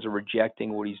Republicans are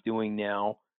rejecting what he's doing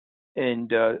now.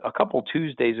 And a couple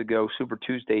Tuesdays ago, Super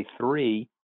Tuesday 3,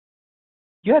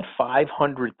 you had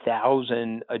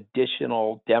 500,000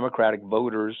 additional Democratic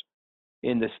voters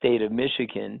in the state of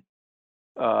Michigan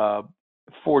uh,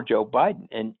 for Joe Biden.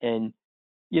 And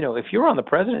if you're on the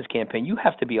president's campaign, you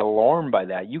have to be alarmed by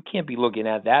that. You can't be looking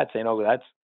at that saying, "Oh,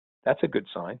 that's a good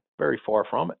sign." Very far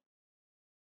from it.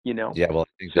 you know. Yeah, well,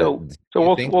 I think that. So Do so you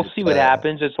we'll think we'll that? see what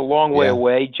happens. It's a long way Yeah,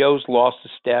 away. Joe's lost a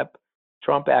step.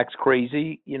 Trump acts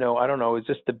crazy. I don't know. Is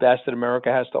this the best that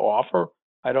America has to offer?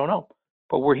 I don't know.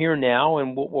 But we're here now,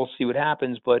 and we'll see what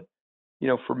happens. But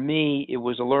for me, it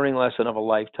was a learning lesson of a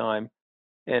lifetime.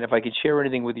 And if I could share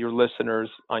anything with your listeners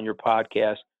on your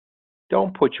podcast,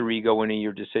 don't put your ego into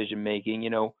your decision making.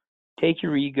 Take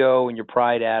your ego and your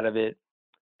pride out of it,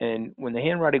 And when the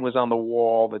handwriting was on the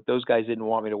wall that those guys didn't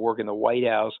want me to work in the White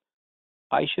House,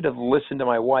 I should have listened to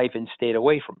my wife and stayed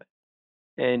away from it.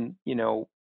 And,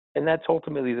 and that's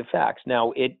ultimately the facts.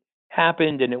 Now, it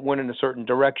happened and it went in a certain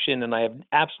direction, and I have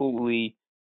absolutely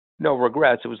no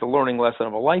regrets. It was a learning lesson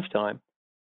of a lifetime.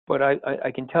 But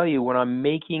I can tell you, when I'm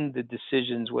making the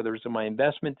decisions, whether it's in my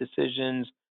investment decisions,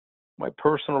 my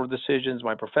personal decisions,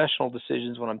 my professional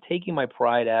decisions, when I'm taking my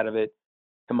pride out of it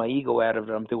and my ego out of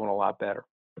it, I'm doing a lot better.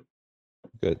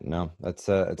 Good. No, that's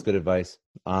good advice.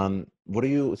 What are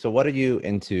you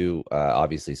into?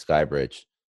 Obviously Skybridge,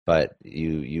 but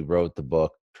you wrote the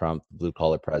book Trump, Blue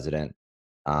Collar President.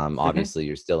 Hmm. Obviously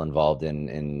you're still involved in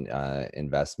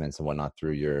investments and whatnot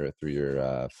through your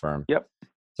firm. Yep.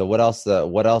 So what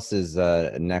else is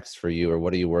next for you, or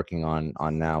what are you working on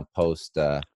now post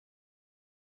Well,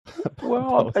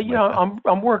 post White House?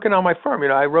 I'm working on my firm.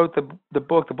 I wrote the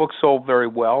book. The book sold very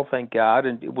well, thank God,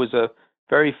 and it was a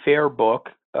very fair book.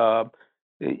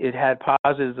 It had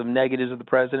positives and negatives of the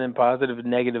president, positive and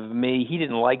negative of me. He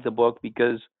didn't like the book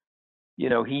because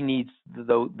he needs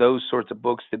those sorts of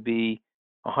books to be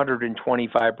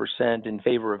 125% in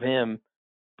favor of him.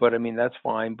 But I mean, that's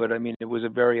fine. But I mean, it was a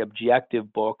very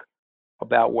objective book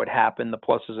about what happened, the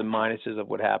pluses and minuses of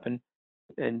what happened.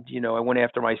 And I went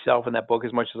after myself in that book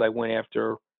as much as I went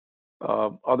after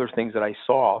other things that I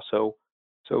saw. So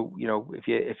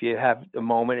if you have a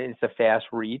moment, and it's a fast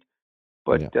read,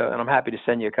 but Yeah. and I'm happy to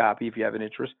send you a copy if you have an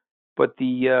interest. But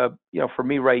for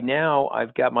me right now,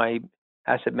 I've got my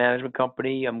asset management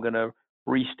company. I'm going to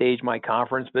restage my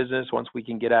conference business once we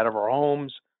can get out of our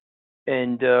homes.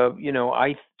 And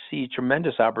I see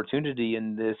tremendous opportunity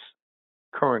in this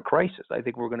current crisis. I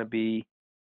think we're going to be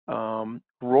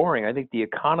roaring. I think the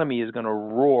economy is going to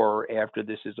roar after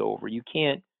this is over. You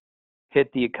can't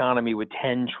hit the economy with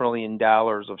 $10 trillion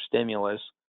of stimulus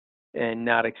and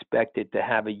not expect it to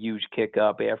have a huge kick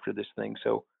up after this thing.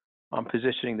 So I'm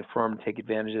positioning the firm to take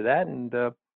advantage of that, and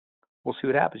we'll see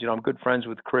what happens. I'm good friends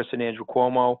with Chris and Andrew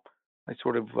Cuomo. I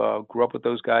sort of grew up with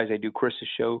those guys. I do Chris's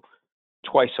show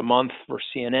twice a month for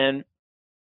CNN,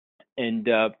 and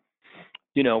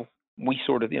we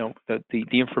sort of,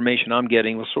 the information I'm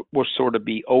getting will sort of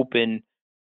be open,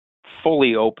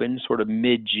 fully open, sort of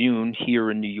mid-June here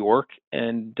in New York,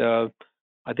 and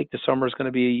I think the summer is going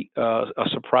to be a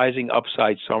surprising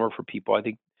upside summer for people. I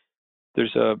think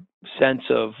there's a sense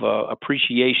of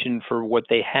appreciation for what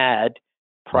they had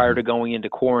prior Hmm. to going into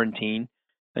quarantine.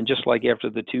 And just like after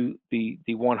the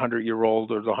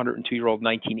 100-year-old or the 102-year-old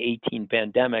 1918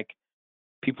 pandemic,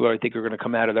 people I think are going to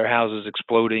come out of their houses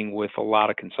exploding with a lot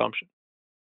of consumption.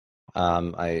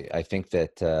 I think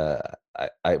that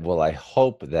I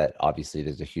hope that obviously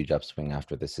there's a huge upswing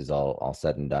after this is all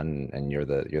said and done, and you're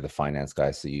the finance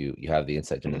guy, so you have the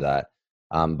insight into Mhm. that.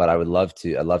 But I'd love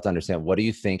to understand, what do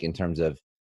you think in terms of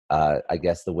I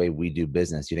guess the way we do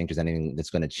business? Do you think there's anything that's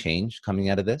going to change coming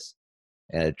out of this?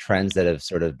 Trends that have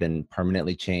sort of been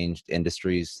permanently changed,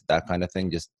 industries, that kind of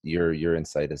thing. Just your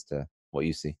insight as to what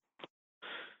you see.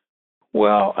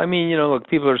 Well, I mean, look,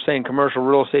 people are saying commercial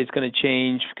real estate is going to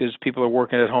change because people are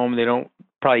working at home. They don't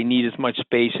probably need as much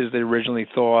space as they originally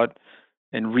thought.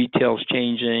 And retail's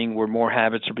changing, where more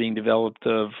habits are being developed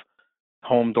of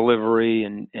home delivery,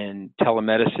 and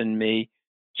telemedicine may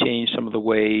change some of the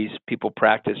ways people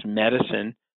practice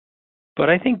medicine. But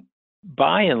I think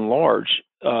by and large,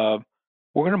 we're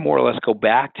going to more or less go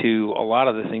back to a lot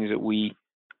of the things that we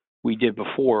did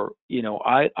before.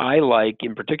 I like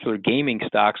in particular gaming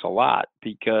stocks a lot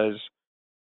because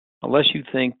unless you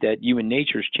think that human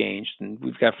nature's changed, and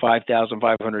we've got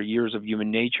 5,500 years of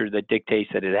human nature that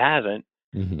dictates that it hasn't.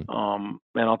 Hmm. And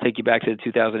I'll take you back to the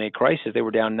 2008 crisis. They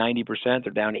were down 90%.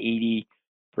 They're down 80%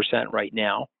 right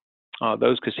now.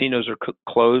 Those casinos are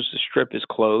closed. The strip is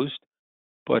closed.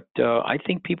 But I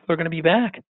think people are going to be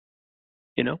back.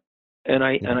 You know, Yeah. and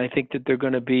I think that they're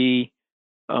going to be.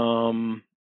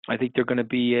 I think they're going to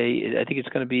be I think it's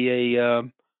going to be a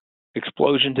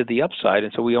explosion to the upside.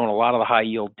 And so we own a lot of the high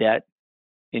yield debt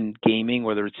in gaming,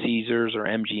 whether it's Caesars or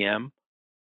MGM.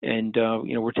 And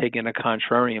we're taking a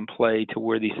contrarian play to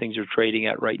where these things are trading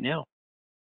at right now.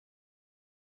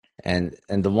 And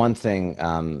the one thing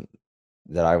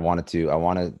that I want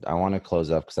to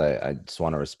close up because I just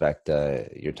want to respect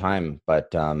your time,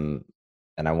 but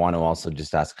and I want to also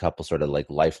just ask a couple sort of like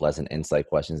life lesson insight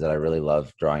questions that I really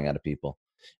love drawing out of people.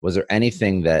 Was there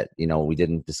anything that we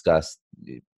didn't discuss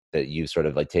that you've sort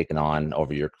of like taken on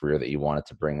over your career that you wanted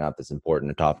to bring up that's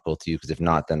important or topical to you? Because if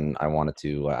not, then I wanted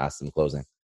to ask them closing.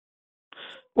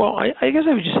 Well, I guess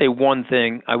I would just say one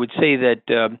thing. I would say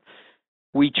that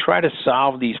we try to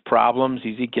solve these problems,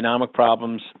 these economic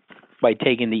problems, by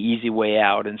taking the easy way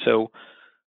out. And so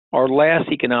our last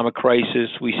economic crisis,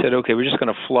 we said, okay, we're just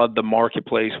going to flood the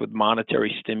marketplace with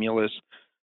monetary stimulus.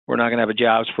 We're not going to have a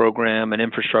jobs program, an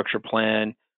infrastructure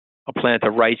plan, a plan to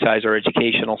right-size our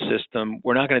educational system.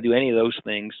 We're not going to do any of those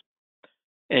things.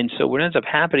 And so what ends up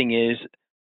happening is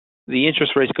the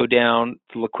interest rates go down,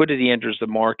 the liquidity enters the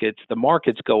markets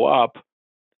go up,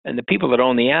 and the people that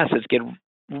own the assets get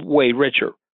way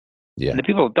richer. Yeah. And the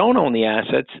people that don't own the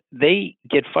assets, they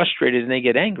get frustrated and they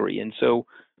get angry. And so,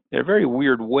 in a very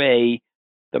weird way,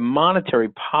 the monetary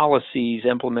policies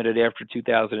implemented after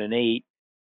 2008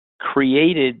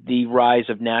 created the rise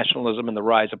of nationalism and the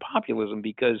rise of populism,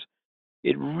 because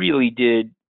it really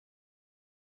did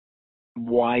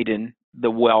widen the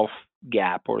wealth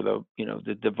gap, or the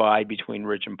divide between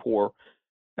rich and poor.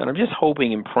 And I'm just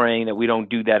hoping and praying that we don't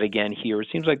do that again here. It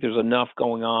seems like there's enough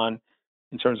going on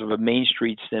in terms of a Main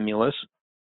Street stimulus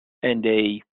and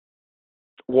a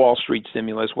Wall Street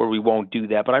stimulus where we won't do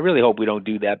that. But I really hope we don't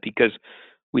do that, because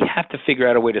we have to figure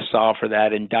out a way to solve for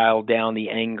that and dial down the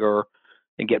anger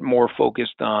and get more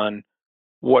focused on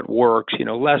what works,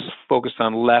 less focused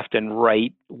on left and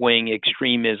right wing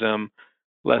extremism,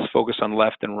 less focused on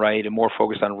left and right, and more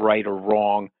focused on right or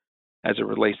wrong as it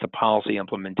relates to policy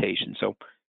implementation. So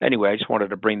anyway, I just wanted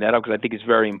to bring that up because I think it's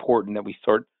very important that we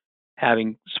start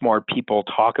having smart people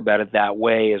talk about it that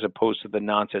way, as opposed to the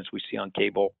nonsense we see on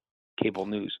cable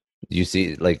news. Do you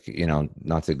see, like,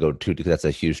 not to go too, because that's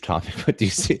a huge topic, but do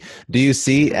you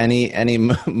see any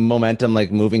momentum,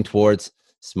 like, moving towards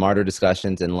smarter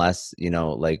discussions and less,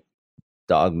 like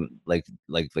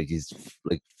these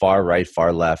like far right,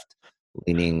 far left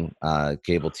leaning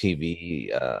cable TV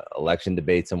election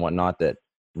debates and whatnot that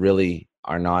really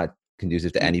are not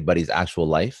conducive to anybody's actual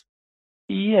life?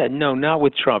 Yeah, no, not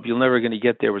with Trump. You're never going to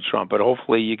get there with Trump, but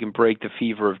hopefully you can break the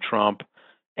fever of Trump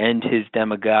and his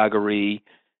demagoguery,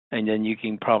 and then you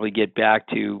can probably get back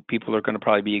to, people are going to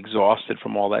probably be exhausted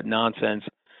from all that nonsense.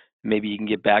 Maybe you can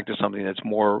get back to something that's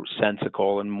more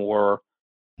sensical and more,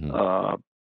 you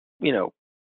know,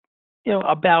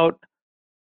 about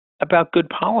good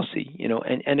policy.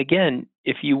 And again,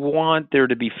 if you want there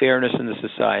to be fairness in the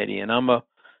society, and I'm a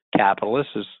capitalist,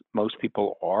 as most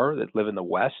people are that live in the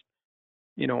West,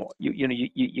 you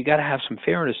got to have some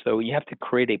fairness, though. You have to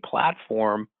create a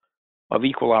platform of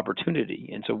equal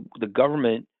opportunity, and so the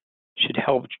government should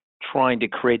help trying to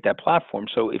create that platform.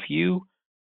 So if you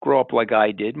grow up like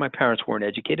I did, my parents weren't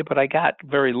educated, but I got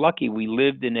very lucky. We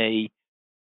lived in a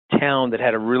town that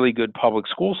had a really good public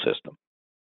school system.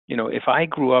 If I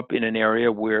grew up in an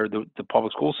area where the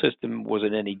public school system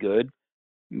wasn't any good,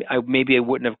 maybe I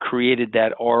wouldn't have created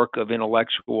that arc of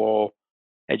intellectual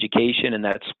education and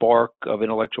that spark of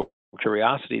intellectual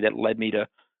curiosity that led me to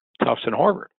Tufts and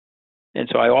Harvard. And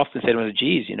so I often say to them,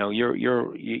 geez, a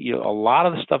lot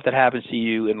of the stuff that happens to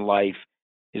you in life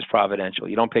is providential.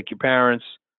 You don't pick your parents,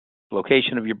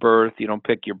 location of your birth, you don't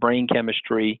pick your brain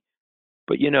chemistry.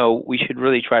 But, we should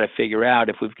really try to figure out,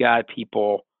 if we've got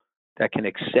people that can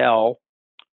excel,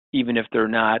 even if they're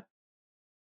not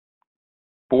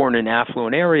born in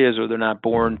affluent areas, or they're not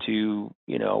born to,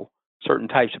 certain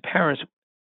types of parents,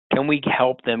 can we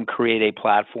help them create a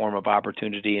platform of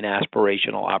opportunity and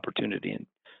aspirational opportunity?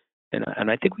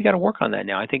 And I think we got to work on that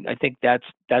now. I think that's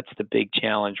the big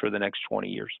challenge for the next 20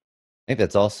 years. I think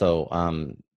that's also,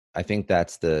 I think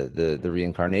that's the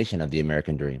reincarnation of the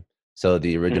American dream. So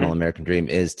the original American dream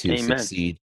is to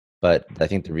succeed, but I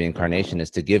think the reincarnation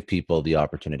is to give people the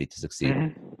opportunity to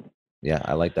succeed. Yeah,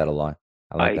 I like that a lot.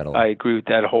 I agree with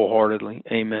that wholeheartedly.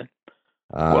 Amen.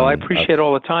 Well, I appreciate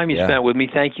all the time you spent with me.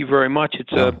 Thank you very much.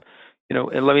 It's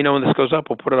and let me know when this goes up.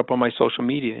 We'll put it up on my social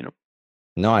media.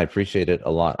 No, I appreciate it a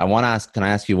lot. Can I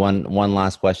ask you one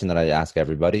last question that I ask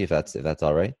everybody, if that's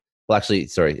all right? Well, actually,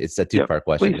 sorry, it's a two-part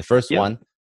question. Please.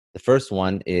 The first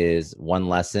one is one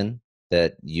lesson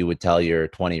that you would tell your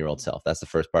 20-year-old self. That's the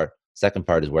first part. Second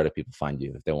part is, where do people find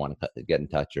you if they want to get in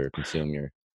touch or consume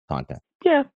your content?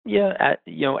 Yeah. At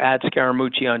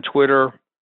Scaramucci on Twitter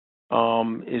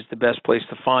is the best place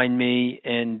to find me.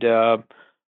 And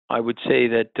I would say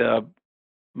that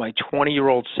my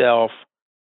 20-year-old self,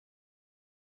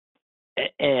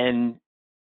 and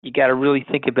you got to really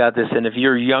think about this. And if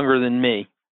you're younger than me,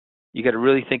 you got to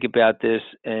really think about this.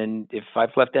 And if I've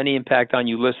left any impact on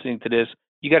you listening to this,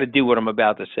 you got to do what I'm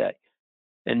about to say.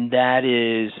 And that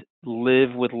is,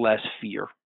 live with less fear,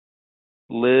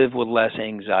 live with less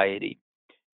anxiety.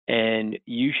 And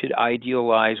you should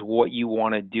idealize what you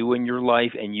want to do in your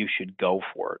life, and you should go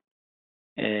for it.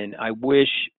 And I wish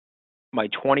my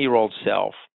 20-year-old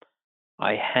self,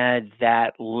 I had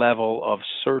that level of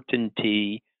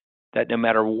certainty that no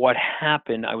matter what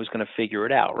happened, I was going to figure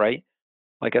it out, right?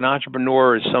 Like, an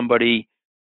entrepreneur is somebody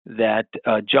that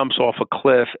jumps off a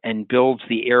cliff and builds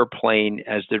the airplane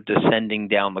as they're descending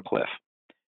down the cliff.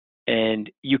 And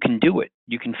you can do it.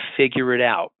 You can figure it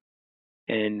out.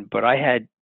 But I had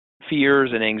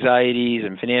fears and anxieties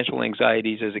and financial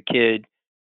anxieties as a kid,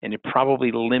 and it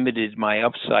probably limited my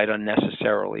upside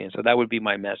unnecessarily. And so that would be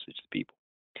my message to people.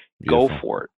 Beautiful. Go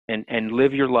for it and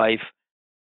live your life.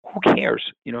 Who cares?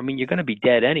 You're going to be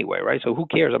dead anyway, right? So who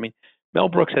cares? Mel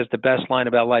Brooks has the best line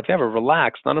about life ever.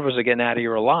 Relax. None of us are getting out of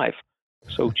here alive.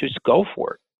 So just go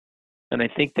for it. And I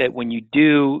think that when you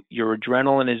do, your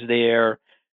adrenaline is there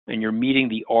and you're meeting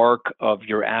the arc of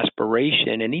your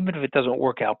aspiration. And even if it doesn't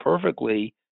work out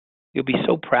perfectly, you'll be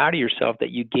so proud of yourself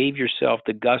that you gave yourself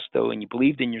the gusto and you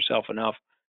believed in yourself enough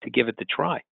to give it the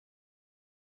try.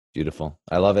 Beautiful.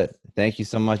 I love it. Thank you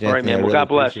so much, Anthony. All right, man. Well, God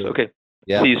bless. Okay.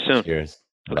 Yeah. See you soon. Cheers.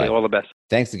 Okay. Bye. All the best.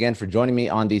 Thanks again for joining me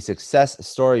on the Success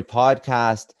Story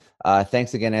podcast.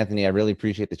 Thanks again, Anthony. I really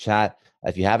appreciate the chat.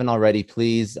 If you haven't already,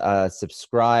 please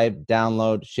subscribe,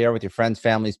 download, share with your friends,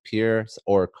 families, peers,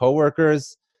 or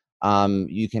coworkers.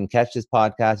 You can catch this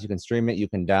podcast. You can stream it. You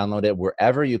can download it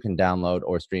wherever you can download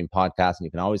or stream podcasts. And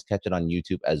you can always catch it on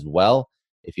YouTube as well.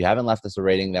 If you haven't left us a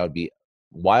rating, that would be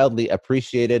wildly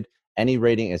appreciated. Any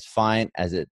rating is fine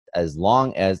as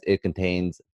long as it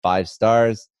contains 5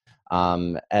 stars.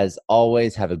 As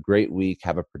always, have a great week.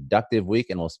 Have a productive week,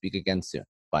 and we'll speak again soon.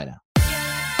 Bye now.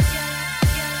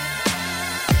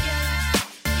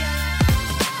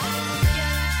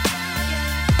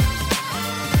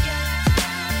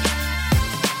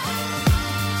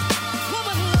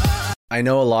 I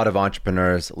know a lot of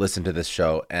entrepreneurs listen to this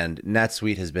show, and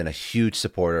NetSuite has been a huge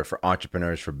supporter for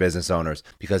entrepreneurs, for business owners,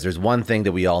 because there's one thing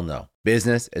that we all know.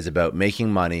 Business is about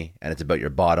making money, and it's about your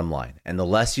bottom line. And the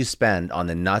less you spend on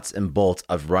the nuts and bolts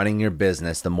of running your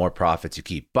business, the more profits you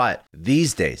keep. But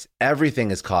these days,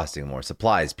 everything is costing more.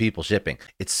 Supplies, people, shipping.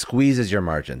 It squeezes your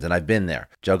margins, and I've been there,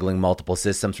 juggling multiple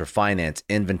systems for finance,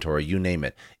 inventory, you name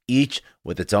it, each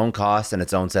with its own costs and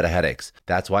its own set of headaches.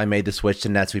 That's why I made the switch to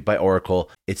NetSuite by Oracle.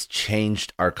 It's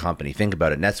changed our company. Think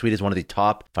about it. NetSuite is one of the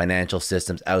top financial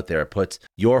systems out there. It puts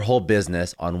your whole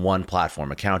business on one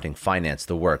platform, accounting, finance,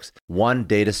 the works. One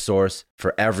data source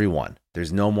for everyone.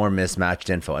 There's no more mismatched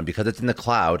info. And because it's in the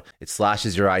cloud, it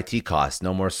slashes your IT costs.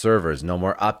 No more servers, no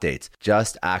more updates.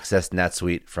 Just access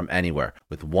NetSuite from anywhere.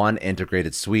 With one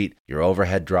integrated suite, your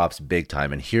overhead drops big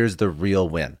time. And here's the real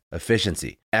win.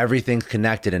 Efficiency. Everything's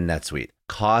connected in NetSuite.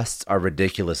 Costs are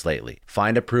ridiculous lately.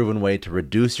 Find a proven way to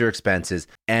reduce your expenses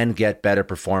and get better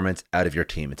performance out of your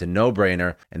team. It's a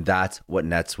no-brainer, and that's what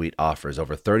NetSuite offers.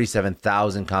 Over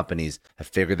 37,000 companies have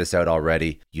figured this out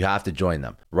already. You have to join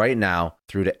them. Right now,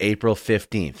 through to April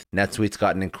 15th, NetSuite's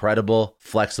got an incredible,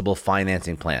 flexible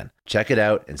financing plan. Check it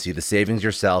out and see the savings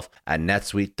yourself at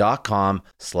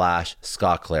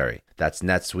netsuite.com/Scott Clary. That's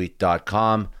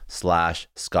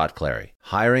netsuite.com/Scott Clary.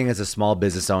 Hiring as a small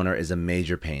business owner is a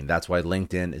major pain. That's why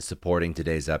LinkedIn is supporting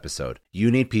today's episode.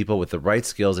 You need people with the right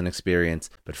skills and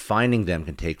experience, but finding them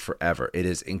can take forever. It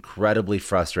is incredibly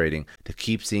frustrating to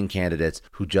keep seeing candidates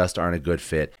who just aren't a good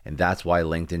fit, and that's why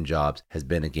LinkedIn Jobs has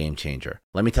been a game changer.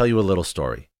 Let me tell you a little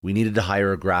story. We needed to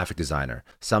hire a graphic designer,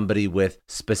 somebody with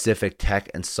specific tech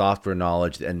and software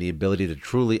knowledge and the ability to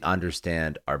truly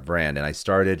understand our brand. And I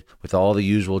started with all the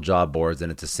usual job boards,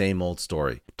 and it's the same old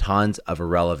story. Tons of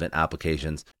irrelevant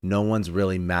applications. No one's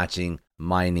really matching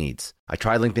my needs. I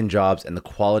tried LinkedIn Jobs, and the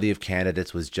quality of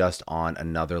candidates was just on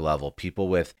another level. People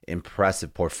with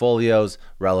impressive portfolios,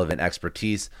 relevant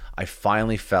expertise. I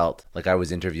finally felt like I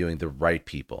was interviewing the right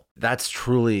people. That's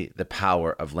truly the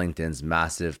power of LinkedIn's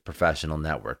massive professional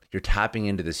network. You're tapping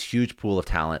into this huge pool of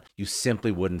talent you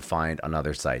simply wouldn't find on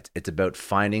other sites. It's about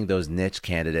finding those niche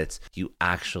candidates you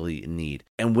actually need.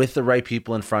 And with the right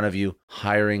people in front of you,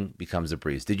 hiring becomes a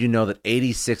breeze. Did you know that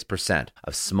 86%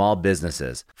 of small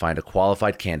businesses find a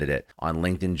qualified candidate on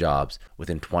LinkedIn Jobs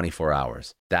within 24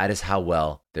 hours? That is how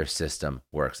well their system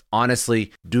works.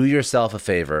 Honestly, do yourself a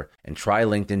favor and try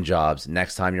LinkedIn Jobs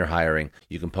next time you're hiring.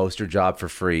 You can post your job for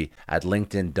free at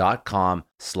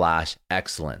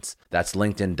linkedin.com/excellence. That's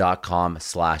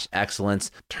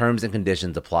linkedin.com/excellence. Terms and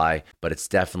conditions apply, but it's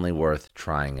definitely worth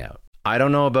trying out. I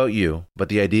don't know about you, but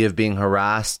the idea of being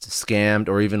harassed, scammed,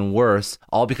 or even worse,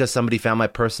 all because somebody found my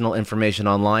personal information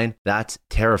online, that's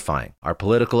terrifying. Our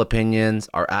political opinions,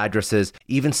 our addresses,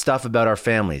 even stuff about our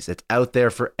families, it's out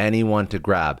there for anyone to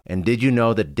grab. And did you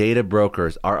know that data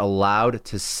brokers are allowed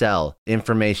to sell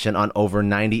information on over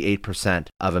 98%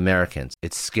 of Americans?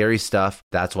 It's scary stuff.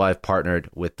 That's why I've partnered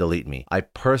with Delete Me. I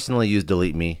personally use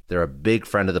Delete Me. They're a big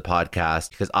friend of the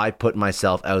podcast because I put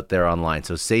myself out there online.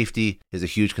 So safety is a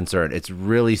huge concern. learned it's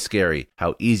really scary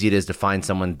how easy it is to find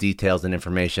someone's details and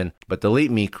information, but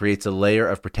Delete Me creates a layer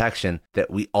of protection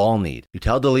that we all need. You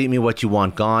tell Delete Me what you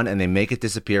want gone, and they make it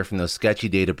disappear from those sketchy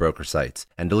data broker sites.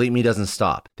 And Delete Me doesn't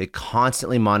stop. They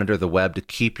constantly monitor the web to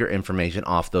keep your information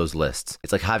off those lists.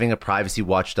 It's like having a privacy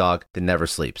watchdog that never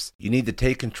sleeps. You need to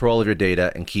take control of your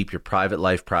data and keep your private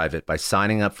life private by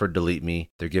signing up for Delete Me.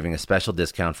 They're giving a special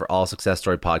discount for all Success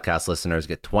Story podcast listeners.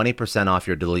 Get 20% off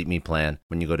your Delete Me plan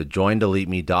when you go to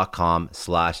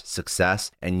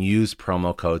joindeleteme.com/success and use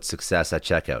promo code success at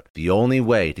checkout. The only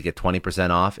way to get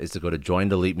 20% off is to go to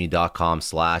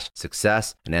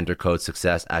joindeleteme.com/success and enter code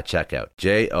success at checkout.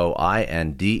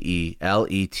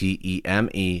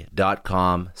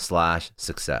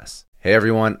 joindeleteme.com/success. Hey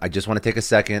everyone, I just want to take a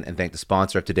second and thank the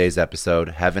sponsor of today's episode,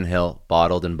 Heaven Hill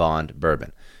Bottled and Bond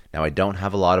Bourbon. Now, I don't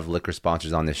have a lot of liquor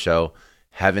sponsors on this show.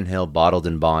 Heaven Hill Bottled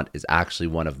and Bond is actually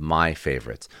one of my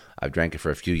favorites. I've drank it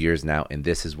for a few years now, and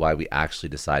this is why we actually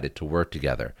decided to work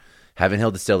together. Heaven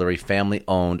Hill Distillery, family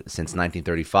owned since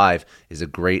 1935, is a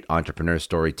great entrepreneur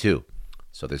story too.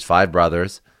 So there's 5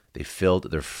 brothers. They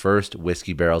filled their first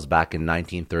whiskey barrels back in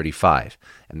 1935,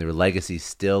 and their legacy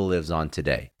still lives on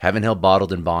today. Heaven Hill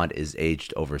Bottled and Bond is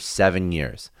aged over 7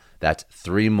 years. That's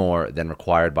 3 more than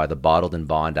required by the Bottled and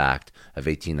Bond Act of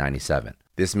 1897.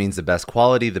 This means the best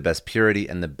quality, the best purity,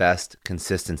 and the best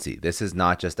consistency. This is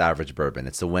not just average bourbon.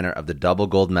 It's the winner of the double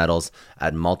gold medals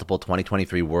at multiple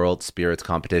 2023 World Spirits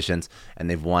competitions, and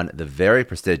they've won the very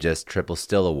prestigious Triple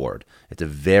Still Award. It's a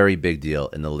very big deal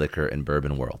in the liquor and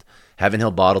bourbon world. Heaven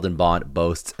Hill Bottled and Bond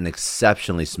boasts an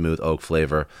exceptionally smooth oak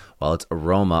flavor, while its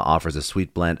aroma offers a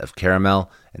sweet blend of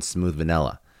caramel and smooth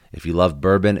vanilla. If you love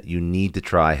bourbon, you need to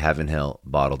try Heaven Hill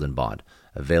Bottled and Bond.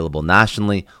 Available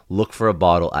nationally, look for a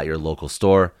bottle at your local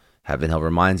store. Heaven Hill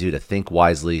reminds you to think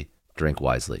wisely, drink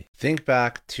wisely. Think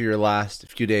back to your last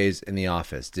few days in the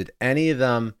office. Did any of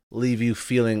them leave you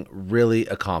feeling really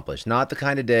accomplished? Not the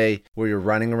kind of day where you're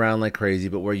running around like crazy,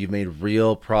 but where you've made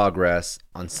real progress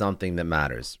on something that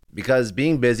matters. Because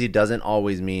being busy doesn't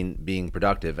always mean being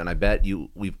productive, and I bet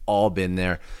we've all been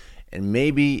there. And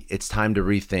maybe it's time to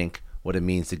rethink what it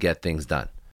means to get things done.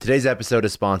 Today's episode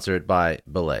is sponsored by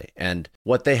Belay, and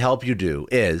what they help you do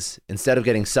is, instead of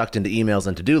getting sucked into emails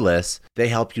and to-do lists, they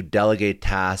help you delegate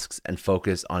tasks and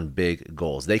focus on big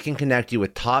goals. They can connect you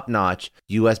with top-notch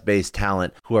US-based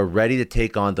talent who are ready to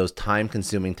take on those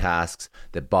time-consuming tasks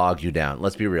that bog you down.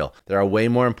 Let's be real. There are way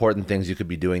more important things you could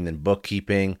be doing than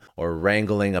bookkeeping or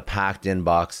wrangling a packed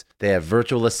inbox. They have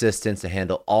virtual assistants to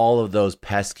handle all of those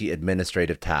pesky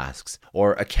administrative tasks,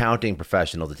 or accounting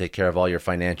professional to take care of all your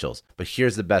financials. But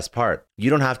here's the best part. You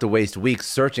don't have to waste weeks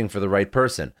searching for the right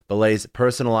person. Belay's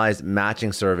personalized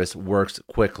matching service works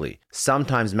quickly,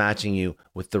 sometimes matching you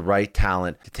with the right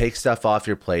talent to take stuff off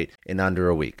your plate in under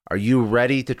a week. Are you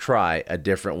ready to try a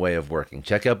different way of working?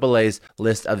 Check out Belay's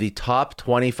list of the top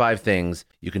 25 things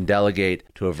you can delegate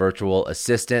to a virtual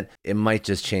assistant. It might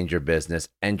just change your business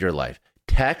and your life.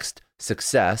 Text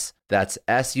SUCCESS, that's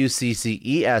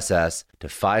SUCCESS, to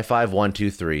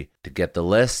 55123 to get the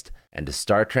list and to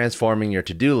start transforming your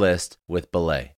to-do list with Belay.